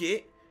link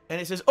it, and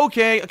it says,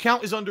 okay,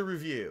 account is under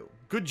review.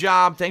 Good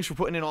job, thanks for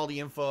putting in all the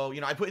info.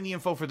 I put in the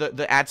info for the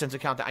AdSense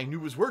account that I knew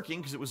was working,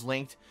 because it was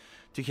linked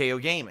to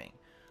KOGaming.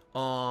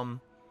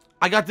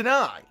 I got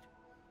denied.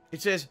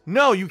 It says,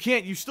 no, you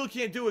still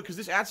can't do it because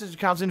this AdSense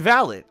account's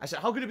invalid. I said,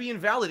 how could it be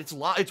invalid?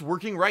 It's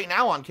working right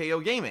now on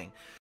KOGaming.